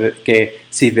que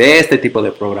si ve este tipo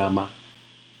de programa,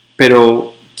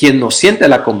 pero quien no siente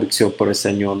la convicción por el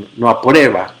Señor no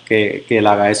aprueba que él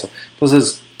haga eso.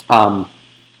 Entonces,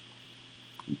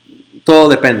 todo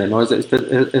depende, ¿no?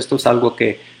 Esto es algo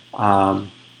que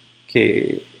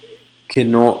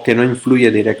no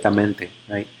influye directamente.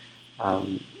 ¿Right?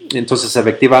 Entonces,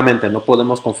 efectivamente, no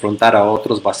podemos confrontar a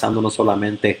otros basándonos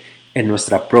solamente en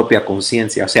nuestra propia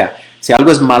conciencia. O sea, si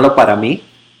algo es malo para mí,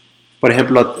 por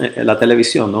ejemplo, la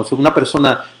televisión, ¿no? Si una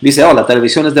persona dice, la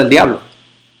televisión es del diablo.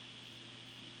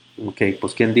 Ok,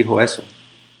 pues ¿quién dijo eso?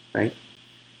 ¿Right?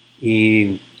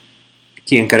 ¿Y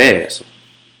quién cree eso?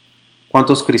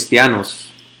 ¿Cuántos cristianos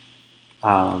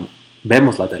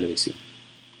vemos la televisión?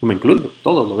 Yo me incluyo,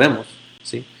 todos lo vemos,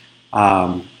 ¿sí?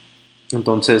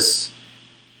 Entonces,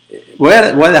 voy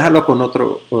a dejarlo con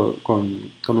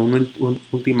una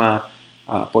última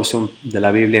porción de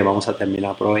la Biblia y vamos a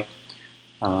terminar por hoy.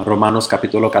 Romanos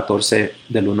capítulo 14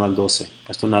 del 1 al 12.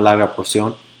 Esta es una larga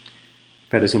porción,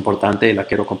 pero es importante y la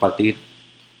quiero compartir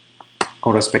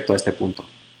con respecto a este punto.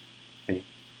 ¿Sí?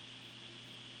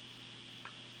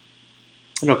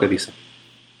 Es lo que dice.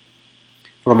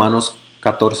 Romanos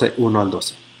 14, 1 al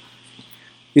 12.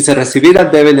 Dice, recibir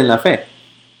al débil en la fe,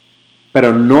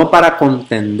 pero no para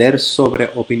contender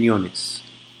sobre opiniones.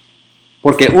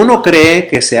 Porque uno cree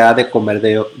que se ha de comer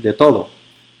de todo.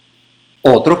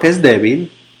 Otro que es débil,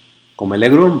 come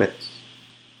legumbres.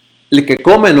 El que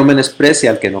come no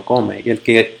menosprecia al que no come, y el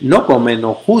que no come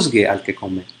no juzgue al que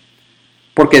come,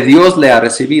 porque Dios le ha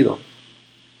recibido.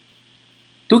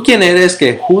 ¿Tú quién eres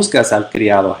que juzgas al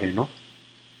criado ajeno?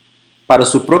 Para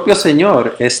su propio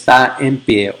Señor está en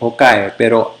pie o cae,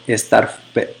 pero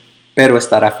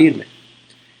estará firme.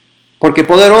 Porque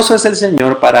poderoso es el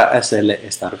Señor para hacerle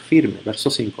estar firme. Verso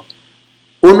 5.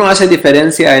 Uno hace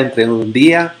diferencia entre un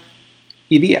día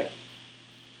y día.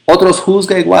 Otros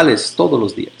juzga iguales todos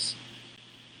los días.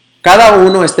 Cada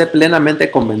uno esté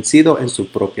plenamente convencido en su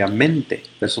propia mente.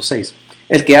 Verso 6.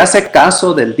 El que hace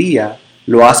caso del día,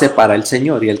 lo hace para el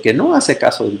Señor, y el que no hace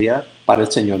caso del día, para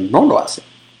el Señor no lo hace.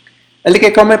 El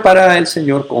que come para el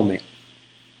Señor come,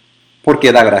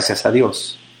 porque da gracias a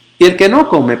Dios. Y el que no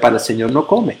come para el Señor no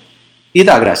come, y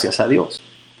da gracias a Dios.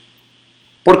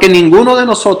 Porque ninguno de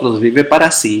nosotros vive para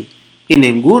sí, y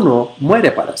ninguno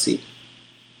muere para sí.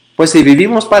 Pues si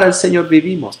vivimos para el Señor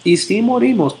vivimos, y si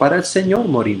morimos para el Señor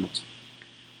morimos.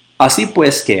 Así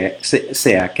pues que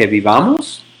sea que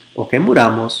vivamos o que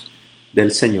muramos,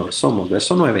 del Señor somos.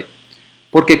 Verso 9.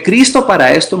 Porque Cristo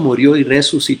para esto murió y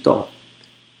resucitó,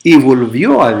 y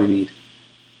volvió a vivir,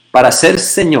 para ser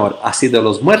Señor así de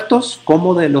los muertos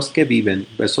como de los que viven.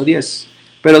 Verso 10.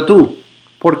 Pero tú,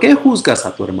 ¿por qué juzgas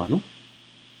a tu hermano?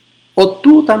 O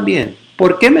tú también,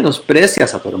 ¿por qué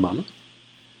menosprecias a tu hermano?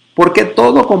 Porque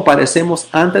todo comparecemos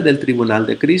ante del tribunal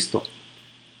de Cristo.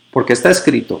 Porque está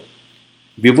escrito,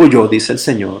 vivo yo, dice el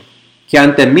Señor, que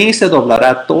ante mí se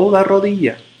doblará toda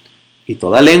rodilla y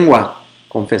toda lengua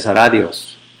confesará a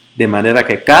Dios. De manera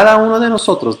que cada uno de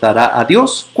nosotros dará a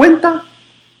Dios cuenta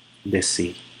de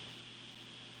sí.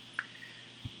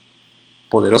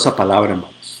 Poderosa palabra,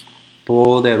 hermanos.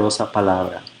 Poderosa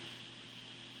palabra.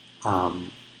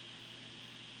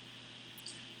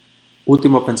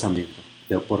 Último pensamiento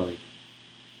de por hoy.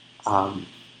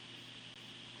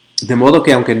 De modo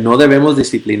que aunque no debemos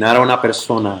disciplinar a una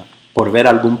persona por ver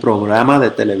algún programa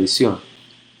de televisión,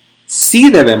 sí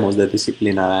debemos de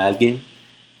disciplinar a alguien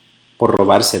por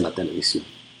robarse la televisión.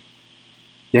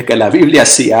 Ya que la Biblia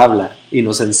sí habla y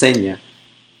nos enseña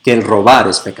que el robar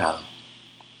es pecado.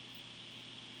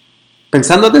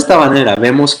 Pensando de esta manera,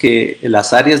 vemos que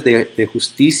las áreas de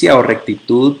justicia o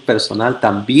rectitud personal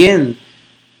también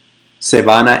se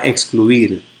van a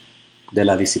excluir de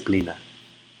la disciplina.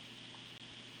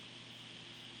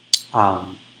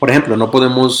 Por ejemplo, no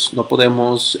podemos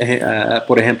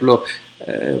por ejemplo,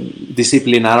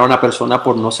 disciplinar a una persona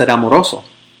por no ser amoroso.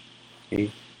 ¿Sí?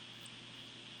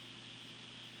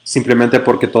 Simplemente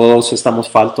porque todos estamos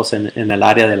faltos en el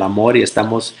área del amor y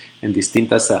estamos en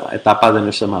distintas etapas de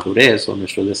nuestra madurez o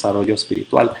nuestro desarrollo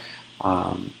espiritual.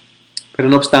 Pero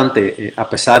no obstante, a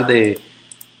pesar de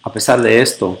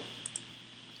esto,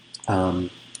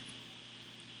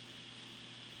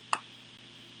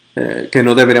 que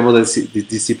no deberíamos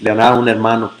disciplinar a un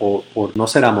hermano por no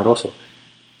ser amoroso.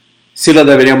 Sí lo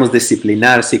deberíamos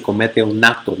disciplinar si comete un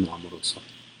acto no amoroso,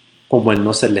 como el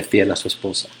no serle fiel a su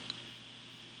esposa,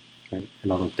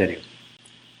 el adulterio.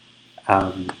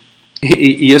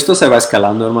 Y esto se va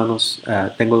escalando, hermanos.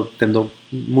 Tengo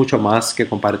mucho más que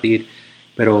compartir,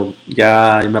 pero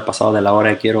ya me ha pasado de la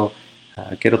hora y quiero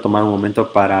tomar un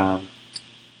momento para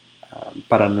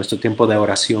nuestro tiempo de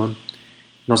oración.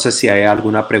 No sé si hay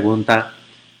alguna pregunta,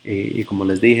 y como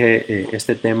les dije,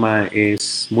 este tema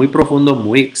es muy profundo,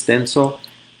 muy extenso,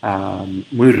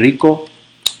 muy rico,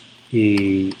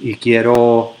 y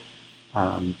quiero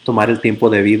tomar el tiempo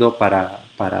debido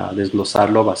para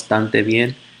desglosarlo bastante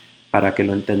bien, para que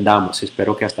lo entendamos.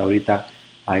 Espero que hasta ahorita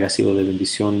haya sido de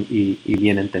bendición y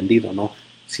bien entendido, ¿no?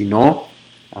 Si no,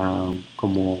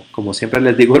 como siempre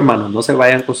les digo, hermanos, no se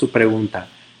vayan con su pregunta,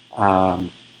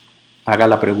 haga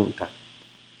la pregunta.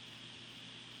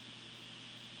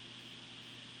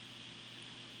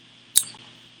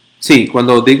 Sí,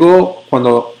 cuando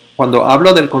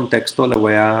hablo del contexto le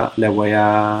voy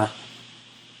a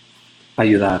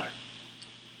ayudar.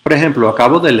 Por ejemplo,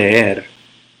 acabo de leer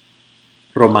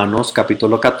Romanos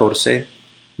capítulo 14,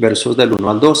 versos del 1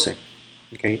 al 12.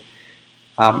 ¿Okay?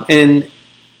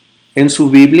 En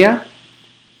su Biblia,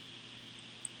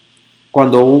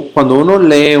 cuando uno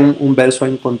lee un verso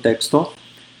en contexto,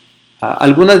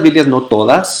 algunas Biblias, no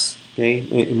todas, ¿okay?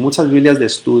 En muchas Biblias de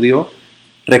estudio,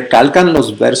 recalcan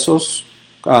los versos,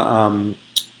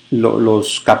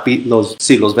 los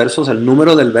versos, el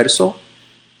número del verso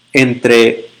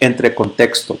entre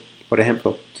contexto. Por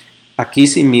ejemplo, aquí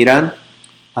si miran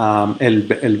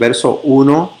el verso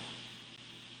 1,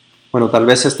 bueno, tal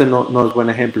vez este no es buen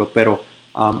ejemplo, pero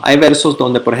hay versos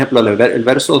donde, por ejemplo, el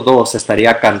verso 2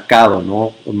 estaría calcado,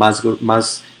 ¿no?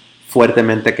 Más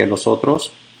fuertemente que los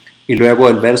otros, y luego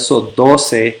el verso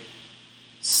 12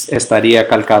 estaría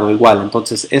calcado igual.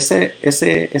 Entonces,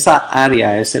 esa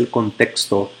área es el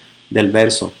contexto del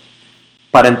verso.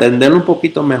 Para entenderlo un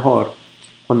poquito mejor,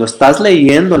 cuando estás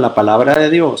leyendo la palabra de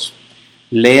Dios,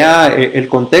 el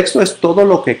contexto es todo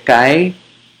lo que cae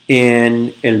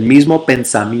en el mismo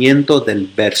pensamiento del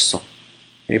verso.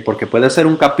 Porque puede ser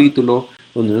un capítulo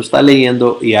donde uno está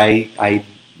leyendo y hay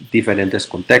diferentes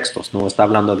contextos. No está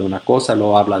hablando de una cosa,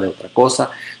 luego habla de otra cosa.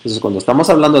 Entonces, cuando estamos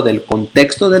hablando del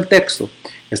contexto del texto,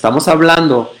 estamos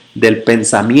hablando del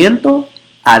pensamiento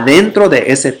adentro de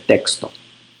ese texto.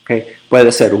 ¿Okay?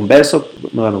 Puede ser un verso,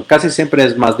 bueno, casi siempre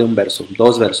es más de un verso,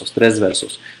 2 versos, 3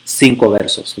 versos, 5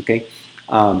 versos. ¿Okay?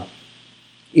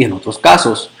 Y en otros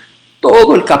casos,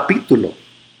 todo el capítulo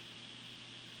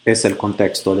es el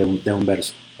contexto de un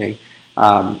verso. ¿Okay?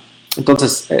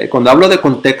 Entonces, cuando hablo de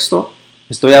contexto,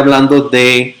 estoy hablando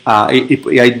de,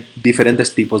 y hay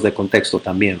diferentes tipos de contexto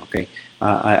también. ¿Okay?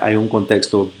 Hay un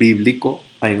contexto bíblico,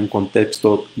 hay un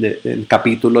contexto del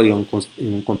capítulo y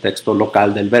un contexto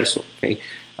local del verso. ¿Okay?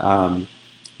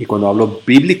 Y cuando hablo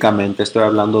bíblicamente, estoy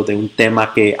hablando de un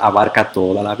tema que abarca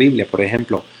toda la Biblia. Por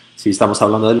ejemplo, si estamos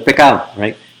hablando del pecado,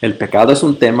 right? El pecado es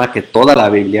un tema que toda la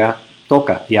Biblia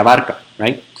toca y abarca,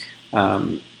 right?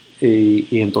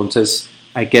 Y entonces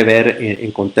hay que ver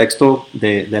en contexto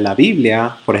de la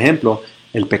Biblia, por ejemplo,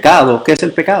 el pecado. ¿Qué es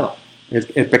el pecado?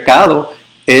 El pecado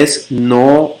es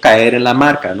no caer en la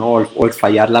marca, ¿no? O el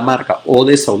fallar la marca o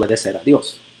desobedecer a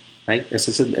Dios. Right?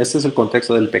 Ese es el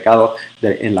contexto del pecado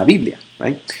en la Biblia.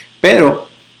 Right? Pero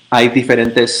hay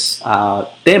diferentes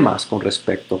temas con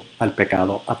respecto al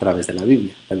pecado a través de la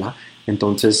Biblia, ¿verdad?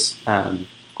 Entonces,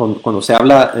 cuando se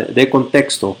habla de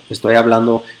contexto, estoy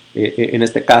hablando en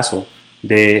este caso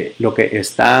de lo que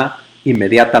está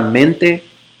inmediatamente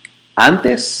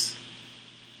antes,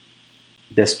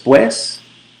 después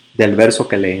del verso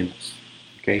que leemos.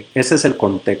 ¿Okay? Ese es el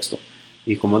contexto.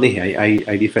 Y como dije,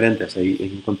 hay diferentes.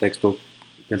 Hay un contexto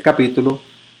del capítulo,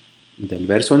 del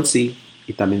verso en sí,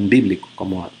 y también bíblico,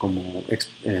 como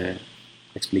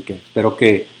expliqué. Espero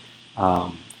que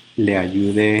le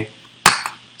ayude.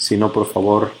 Si no, por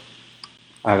favor,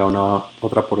 haga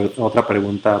otra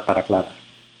pregunta para aclarar.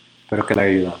 Espero que le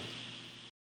haya ayudado.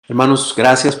 Hermanos,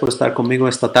 gracias por estar conmigo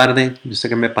esta tarde. Yo sé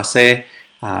que me pasé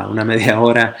una media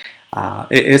hora.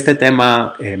 Este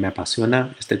tema me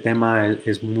apasiona. Este tema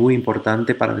es muy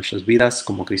importante para nuestras vidas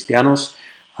como cristianos.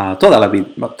 Toda la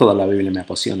Biblia me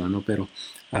apasiona, ¿no? Pero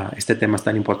este tema es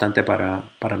tan importante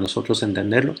para nosotros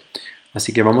entenderlo.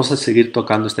 Así que vamos a seguir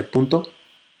tocando este punto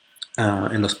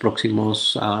en las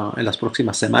próximas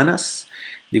semanas.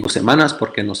 Digo semanas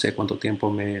porque no sé cuánto tiempo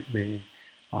me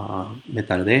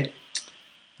tardaré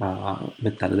para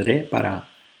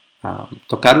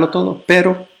tocarlo todo,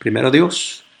 pero primero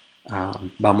Dios,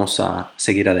 vamos a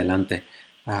seguir adelante.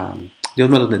 Dios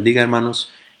me los bendiga,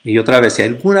 hermanos. Y otra vez, si hay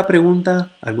alguna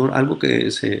pregunta, algo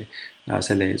que se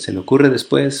le ocurre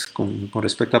después con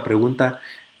respecto a pregunta,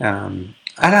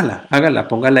 hágala,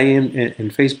 póngala ahí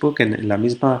en Facebook, en la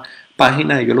misma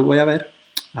página, y yo lo voy a ver.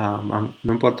 No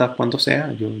importa cuánto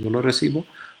sea, yo lo recibo.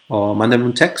 O mándenme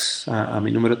un text a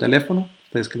mi número de teléfono,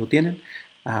 ustedes que lo tienen.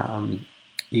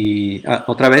 Y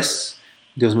otra vez,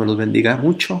 Dios me los bendiga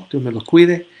mucho, Dios me los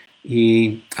cuide.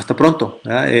 Y hasta pronto,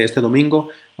 ¿verdad? Este domingo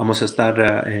vamos a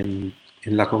estar en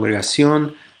la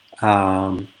congregación.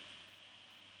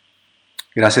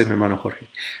 Gracias, mi hermano Jorge.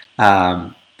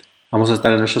 Vamos a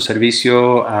estar en nuestro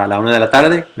servicio a la 1 de la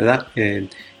tarde, ¿verdad?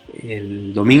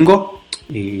 El domingo,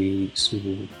 y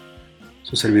su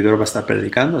servidor va a estar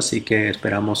predicando, así que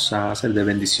esperamos ser de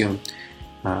bendición.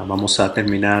 Vamos a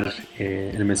terminar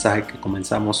el mensaje que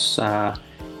comenzamos hace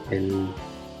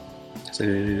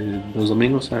 2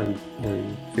 domingos, al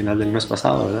final del mes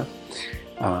pasado, ¿verdad?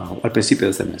 Al principio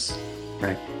de este mes.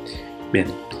 Right. Bien.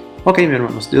 Ok, mis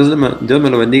hermanos, Dios me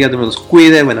lo bendiga, Dios me los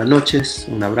cuide. Buenas noches,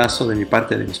 un abrazo de mi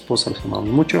parte, de mi esposa, los amamos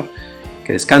mucho.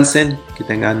 Que descansen, que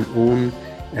tengan un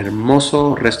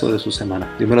hermoso resto de su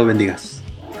semana. Dios me los bendiga.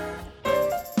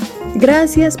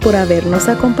 Gracias por habernos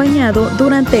acompañado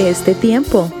durante este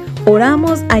tiempo.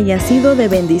 Oramos haya sido de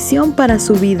bendición para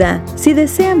su vida. Si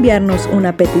desea enviarnos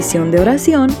una petición de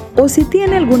oración o si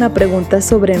tiene alguna pregunta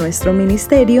sobre nuestro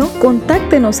ministerio,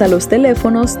 contáctenos a los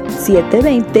teléfonos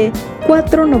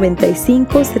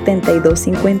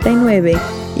 720-495-7259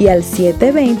 y al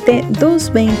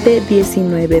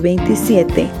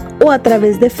 720-220-1927 o a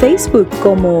través de Facebook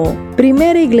como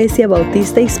Primera Iglesia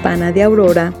Bautista Hispana de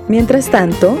Aurora. Mientras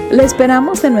tanto, le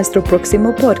esperamos en nuestro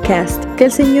próximo podcast. Que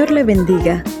el Señor le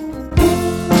bendiga.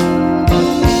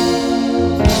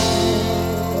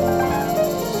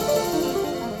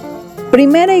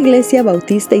 Primera Iglesia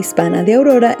Bautista Hispana de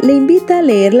Aurora le invita a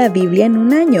leer la Biblia en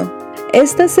un año.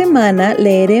 Esta semana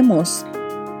leeremos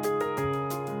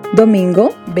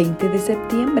domingo 20 de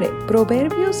septiembre,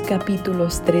 Proverbios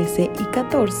capítulos 13 y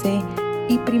 14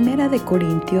 y Primera de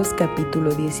Corintios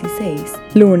capítulo 16.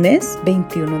 Lunes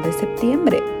 21 de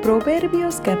septiembre,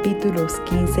 Proverbios capítulos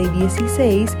 15 y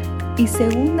 16 y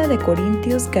Segunda de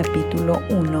Corintios capítulo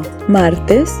 1.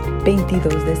 Martes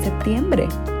 22 de septiembre,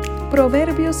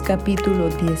 Proverbios capítulo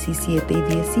 17 y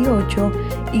 18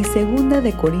 y Segunda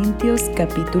de Corintios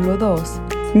capítulo 2.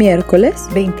 Miércoles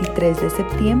 23 de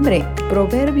septiembre,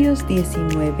 Proverbios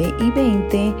 19 y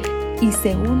 20 y 2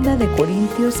 de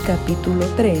Corintios capítulo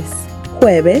 3.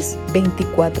 Jueves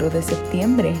 24 de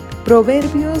septiembre,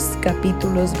 Proverbios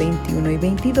capítulos 21 y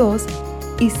 22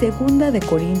 y 2 de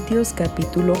Corintios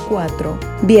capítulo 4.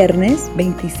 Viernes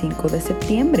 25 de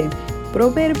septiembre,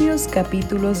 Proverbios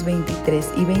capítulos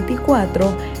 23 y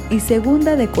 24 y 2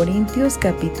 de Corintios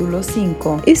capítulo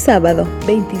 5. Y sábado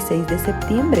 26 de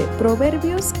septiembre,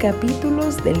 Proverbios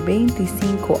capítulos del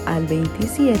 25 al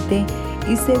 27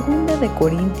 y 2 de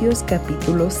Corintios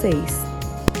capítulo 6.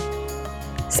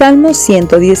 Salmos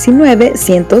 119,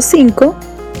 105.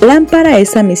 Lámpara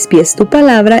es a mis pies tu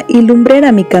palabra y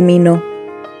lumbrera mi camino.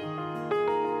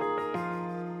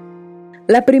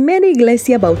 La Primera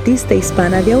Iglesia Bautista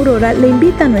Hispana de Aurora le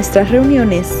invita a nuestras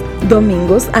reuniones,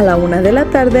 domingos a la 1 de la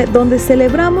tarde, donde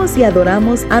celebramos y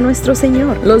adoramos a nuestro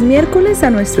Señor. Los miércoles a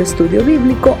nuestro estudio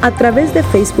bíblico a través de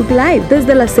Facebook Live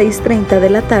desde las 6:30 de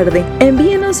la tarde.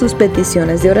 Envíenos sus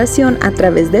peticiones de oración a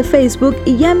través de Facebook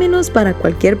y llámenos para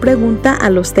cualquier pregunta a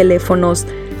los teléfonos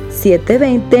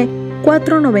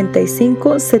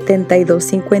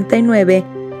 720-495-7259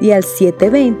 y al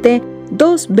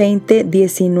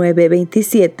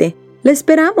 720-220-1927. ¡Le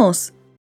esperamos!